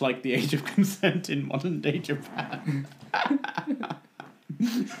 Just like the age of consent in modern day Japan.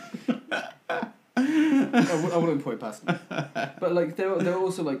 I wouldn't put it past me. But like there are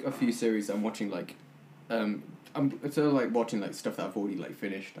also like a few series I'm watching like I'm sort of like watching like stuff that I've already like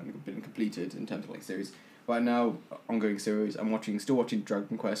finished and been completed in terms of like series. Right now, ongoing series, I'm still watching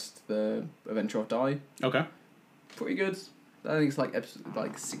Dragon Quest: The Adventure of Dai. Okay. Pretty good. I think it's like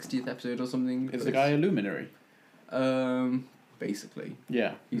 60th episode or something. Is the guy a luminary? Basically.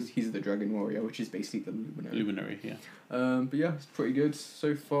 Yeah. He's the Dragon Warrior, which is basically the luminary. Luminary, yeah. But yeah, it's pretty good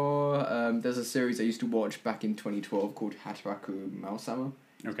so far. There's a series I used to watch back in 2012 called Hataraku Maosama.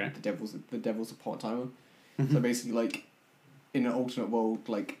 Okay. The devil's a part-timer. So basically, like, in an alternate world,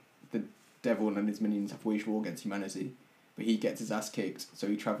 like, the devil and his minions have waged war against humanity, but he gets his ass kicked, so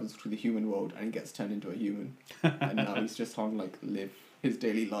he travels through the human world and he gets turned into a human. And now he's just trying to, like, live his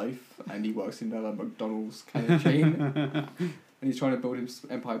daily life, and he works in a McDonald's kind of chain, and he's trying to build his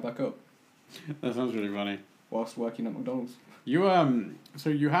empire back up That sounds really funny. whilst working at McDonald's. So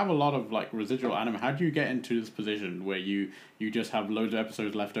you have a lot of like residual anime. How do you get into this position where you just have loads of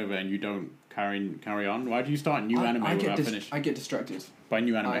episodes left over and you don't carry on? Why do you start new anime without finish? I get distracted. By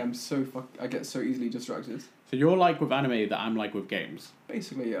new anime. I get so easily distracted. So you're like with anime that I'm like with games.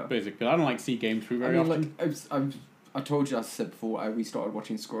 Basically, yeah. Basically, I don't like see games through very often. Like I told you, as I said before, I restarted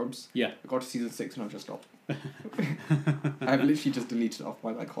watching Scrubs. Yeah. I got to season 6 and I just stopped. I've literally just deleted it off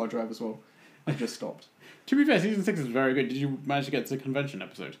my hard drive as well. I just stopped. To be fair, season 6 is very good. Did you manage to get to the convention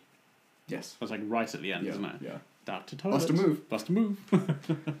episode? Yes. That's like right at the end, isn't it? Yeah. Doctor Toilet. Bust a move.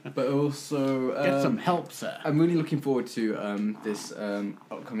 But also... Get some help, sir. I'm really looking forward to this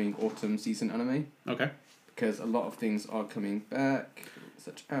upcoming autumn season anime. Okay. Because a lot of things are coming back,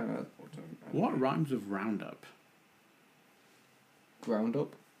 such as autumn anime. What rhymes with roundup? Ground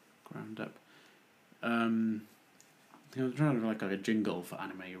up? Ground up. I was trying to do like a jingle for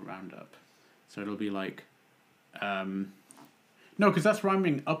anime roundup. So it'll be like... no, because that's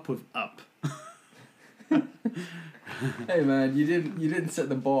rhyming up with up. Hey man, you didn't set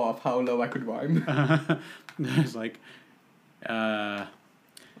the bar of how low I could rhyme. It's like... trying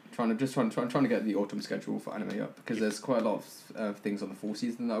to get the autumn schedule for anime up because there's quite a lot of things on the fall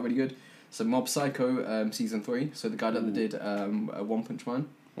season that are really good. So Mob Psycho season 3. So the guy that did One Punch Man.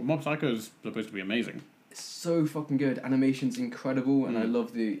 Well, Mob Psycho is supposed to be amazing. It's so fucking good. Animation's incredible, and I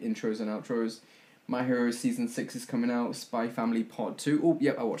love the intros and outros. My Hero season 6 is coming out. Spy Family Part 2. Oh,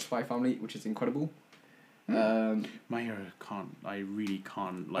 yep, I watched Spy Family, which is incredible. My Hero I really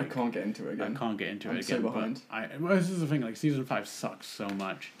can't, like... I can't get into it again. I can't get into it again. I'm so behind. Well, this is the thing, like, season 5 sucks so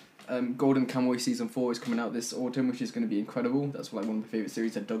much. Golden Kamuy season 4 is coming out this autumn, which is going to be incredible. That's like one of my favourite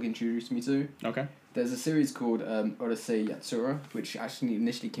series that Doug introduced me to. Okay. There's a series called Odyssey Yatsura, which actually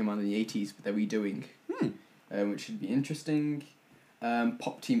initially came out in the 80s, but they're redoing, which should be interesting.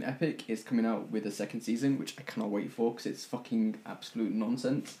 Pop Team Epic is coming out with a second season, which I cannot wait for, because it's fucking absolute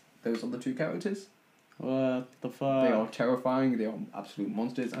nonsense. Those are the two characters. What the fuck? They are terrifying, they are absolute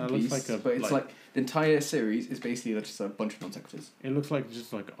monsters and beasts, but it's like the entire series is basically just a bunch of non-sequiturs. It looks like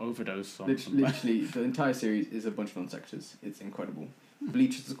just like overdose on Literally, the entire series is a bunch of non-sequiturs. It's incredible.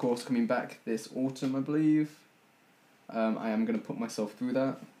 Bleach is, of course, coming back this autumn, I believe. I am going to put myself through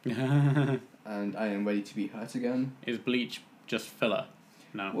that. And I am ready to be hurt again. Is Bleach just filler?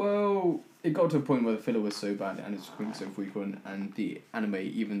 No. Well, it got to a point where the filler was so bad and it was becoming so frequent, and the anime,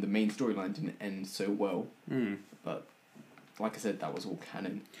 even the main storyline, didn't end so well. But, like I said, that was all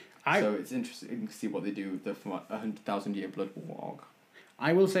canon. So it's interesting to see what they do with the 100,000 Year Blood War arc.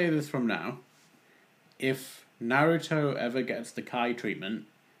 I will say this from now. If Naruto ever gets the Kai treatment,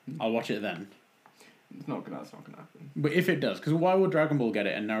 I'll watch it then. It's not gonna happen. But if it does, because why would Dragon Ball get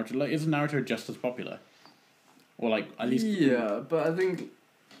it and Naruto? Like, isn't Naruto just as popular? Or like at least. Yeah, but I think.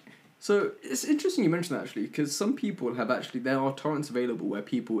 So it's interesting you mention that actually, because some people have actually, there are torrents available where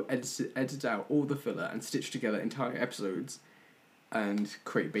people edit out all the filler and stitch together entire episodes, and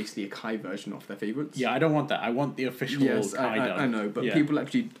create basically a Kai version of their favourites. Yeah, I don't want that. I want the official Kai done. I know, but people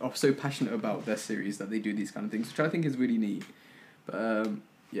actually are so passionate about their series that they do these kind of things, which I think is really neat. But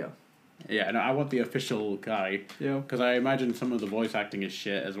yeah. Yeah, no, I want the official Kai. Yeah. Because I imagine some of the voice acting is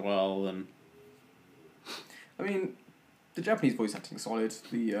shit as well, and. I mean, the Japanese voice acting is solid.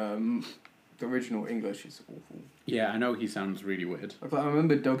 The original English is awful. Yeah, I know he sounds really weird. Like, I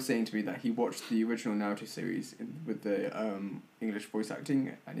remember Doug saying to me that he watched the original Naruto series with the English voice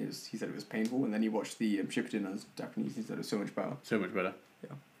acting, and he said it was painful, and then he watched the Shippuden as Japanese, he said it was so much better. So much better.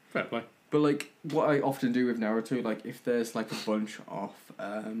 Yeah. Fair play. But, like, what I often do with Naruto, like, if there's, like, a bunch of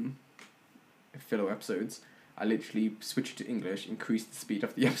filler episodes, I literally switch it to English, increase the speed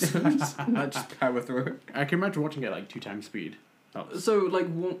of the episodes, and I just power through it. I can imagine watching it like 2 times speed. So, like,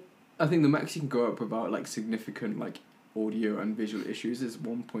 I think the max you can go up without, like, significant, like, audio and visual issues is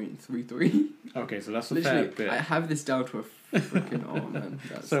 1.33. Okay, so that's a literally, fair bit. I have this down to a freaking man.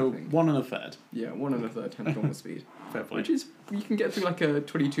 That's so, the thing. 1 1/3. Yeah, 1 1/3 times normal speed. Fair play. Which is, you can get through, like, a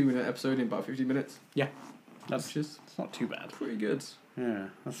 22-minute episode in about 15 minutes. Yeah. That's just not too bad. Pretty good. Yeah,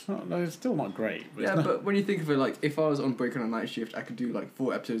 it's still not great. But yeah, but when you think of it, like, if I was on break on a night shift, I could do, like,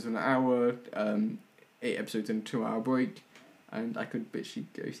 4 episodes in an hour, 8 episodes in a 2-hour break, and I could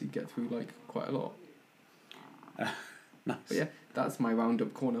basically get through, like, quite a lot. Nice. But yeah, that's my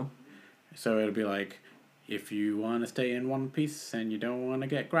roundup corner. So it'll be like, if you want to stay in one piece and you don't want to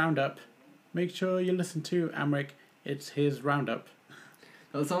get ground up, make sure you listen to Amric. It's his roundup.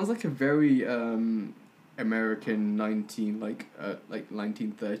 That sounds like a very American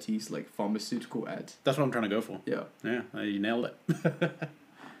 1930s like pharmaceutical ad. That's what I'm trying to go for. Yeah. Yeah, you nailed it.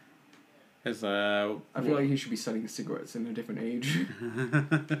 I feel like he should be selling cigarettes in a different age.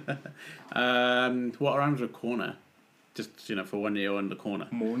 What rhymes with corner? Just, for when you're in the corner.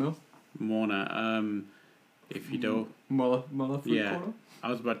 Morna. If you don't... Muller fruit corner.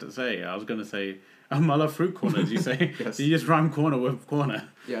 I was going to say, a Muller fruit corner, did you say? Yes. You just rhyme corner with corner.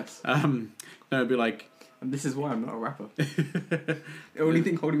 Yes. No, it'd be like... And this is why I'm not a rapper. The only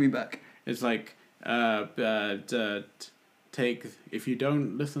thing holding me back. It's like, if you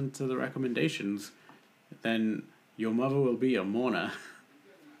don't listen to the recommendations, then your mother will be a mourner.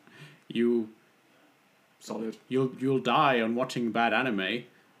 Solid. You'll die on watching bad anime,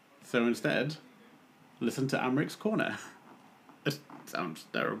 so instead, listen to Amric's Corner. It sounds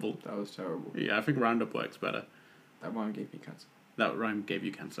terrible. That was terrible. Yeah, I think Roundup works better. That rhyme gave me cancer. That rhyme gave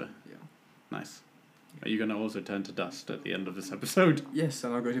you cancer. Yeah. Nice. Are you going to also turn to dust at the end of this episode? Yes,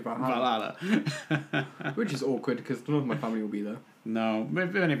 and I'll go to Valhalla. Which is awkward because none of my family will be there. No,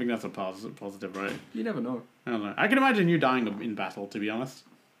 if anything, that's a positive, right? You never know. I don't know. I can imagine you dying in battle, to be honest.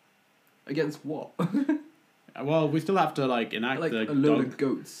 Against what? Well, we still have to enact like the a load dog. of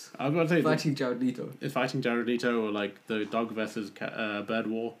goats. I was about to say Fighting Jared Leto. It's fighting Jared Leto or the dog versus bird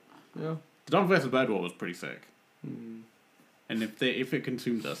war. Yeah. The dog versus bird war was pretty sick. Mm. And if it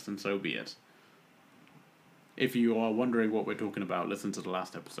consumes us, then so be it. If you are wondering what we're talking about, listen to the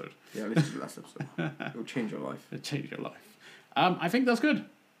last episode. Yeah, listen to the last episode. It'll change your life. It'll change your life. I think that's good.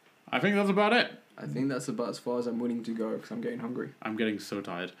 I think that's about it. I think that's about as far as I'm willing to go because I'm getting hungry. I'm getting so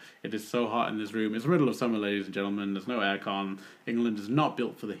tired. It is so hot in this room. It's the middle of summer, ladies and gentlemen. There's no aircon. England is not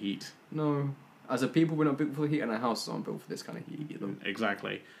built for the heat. No. As a people, we're not built for the heat, and our houses aren't built for this kind of heat either.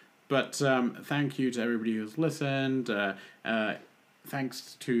 Exactly. But thank you to everybody who's listened.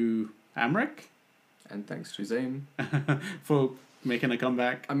 Thanks to Amric. And thanks to Zane. For making a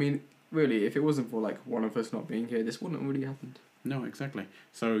comeback. I mean, really, if it wasn't for one of us not being here, this wouldn't have really happened. No, exactly.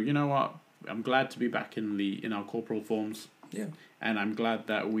 So you know what? I'm glad to be back in our corporal forms. Yeah. And I'm glad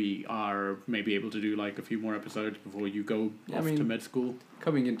that we are maybe able to do a few more episodes before you go off to med school.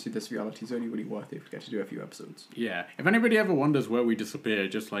 Coming into this reality is only really worth it if we get to do a few episodes. Yeah. If anybody ever wonders where we disappear,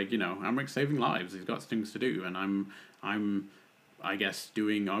 just Amric's saving lives. He's got things to do, and I'm I guess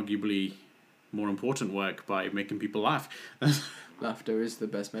doing arguably more important work by making people laugh. Laughter is the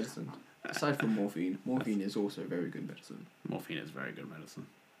best medicine. Aside from morphine. Morphine is also very good medicine. Morphine is very good medicine,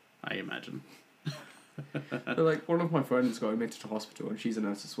 I imagine. So, one of my friends got admitted to hospital, and she's a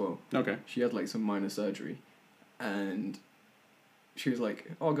nurse as well. Okay. She had some minor surgery, and she was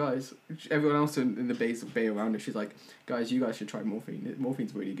like, "Oh, guys," everyone else in the bay around her, she's like, "Guys, you guys should try morphine.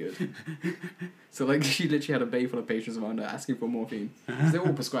 Morphine's really good." So she literally had a bay full of patients around her asking for morphine. They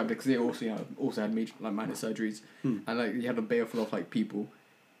all prescribed it because they also had major minor surgeries, and you had a bay full of people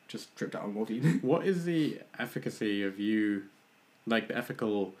just tripped out on morphine. What is the efficacy of you, the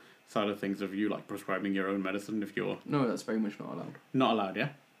ethical side of things of you prescribing your own medicine if you're... No, that's very much not allowed. Not allowed, yeah?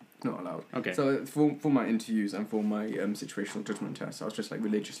 Not allowed. Okay. So for my interviews and for my situational judgment tests, I was just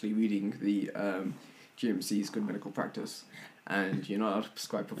religiously reading the GMC's Good Medical Practice, and you're not allowed to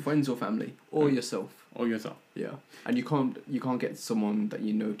prescribe for friends or family or yourself. Or yourself. Yeah, and you can't get someone that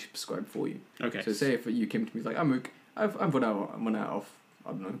you know to prescribe for you. Okay. So say if you came to me like, I've run out of I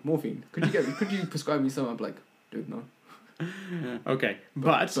don't know, morphine. Could you prescribe me some? I'm like, dude, no. Okay,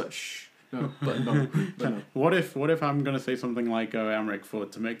 but shh. No, but no. What if I'm gonna say something like,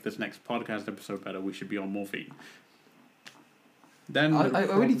 Amric, to make this next podcast episode better, we should be on morphine? Then I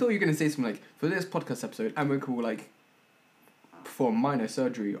really thought you were gonna say something for this podcast episode, Amric will perform minor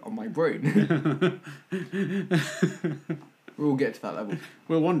surgery on my brain. We'll get to that level.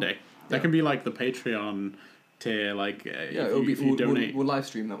 Well, one day. That Yeah. can be the Patreon tier, We'll donate. we'll live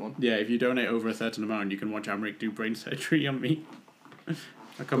stream that one. Yeah, if you donate over a certain amount, you can watch Amric do brain surgery on me.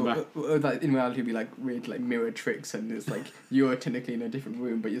 I come back. In reality, it'll be weird mirror tricks, and it's you're technically in a different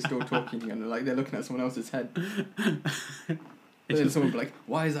room, but you're still talking, and they're looking at someone else's head. And then someone will be like,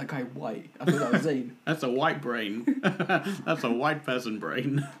 "Why is that guy white? I thought that was Zane." That's a white brain. That's a white person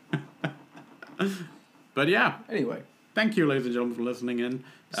brain. But yeah. Anyway. Thank you, ladies and gentlemen, for listening in.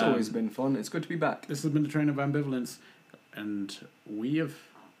 It's always been fun. It's good to be back. This has been the Train of Ambivalence, and we have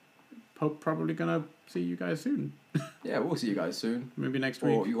probably gonna see you guys soon. Yeah, we'll see you guys soon. Maybe next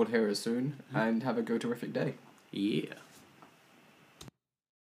week. Or you'll hear us soon, and have a go terrific day. Yeah.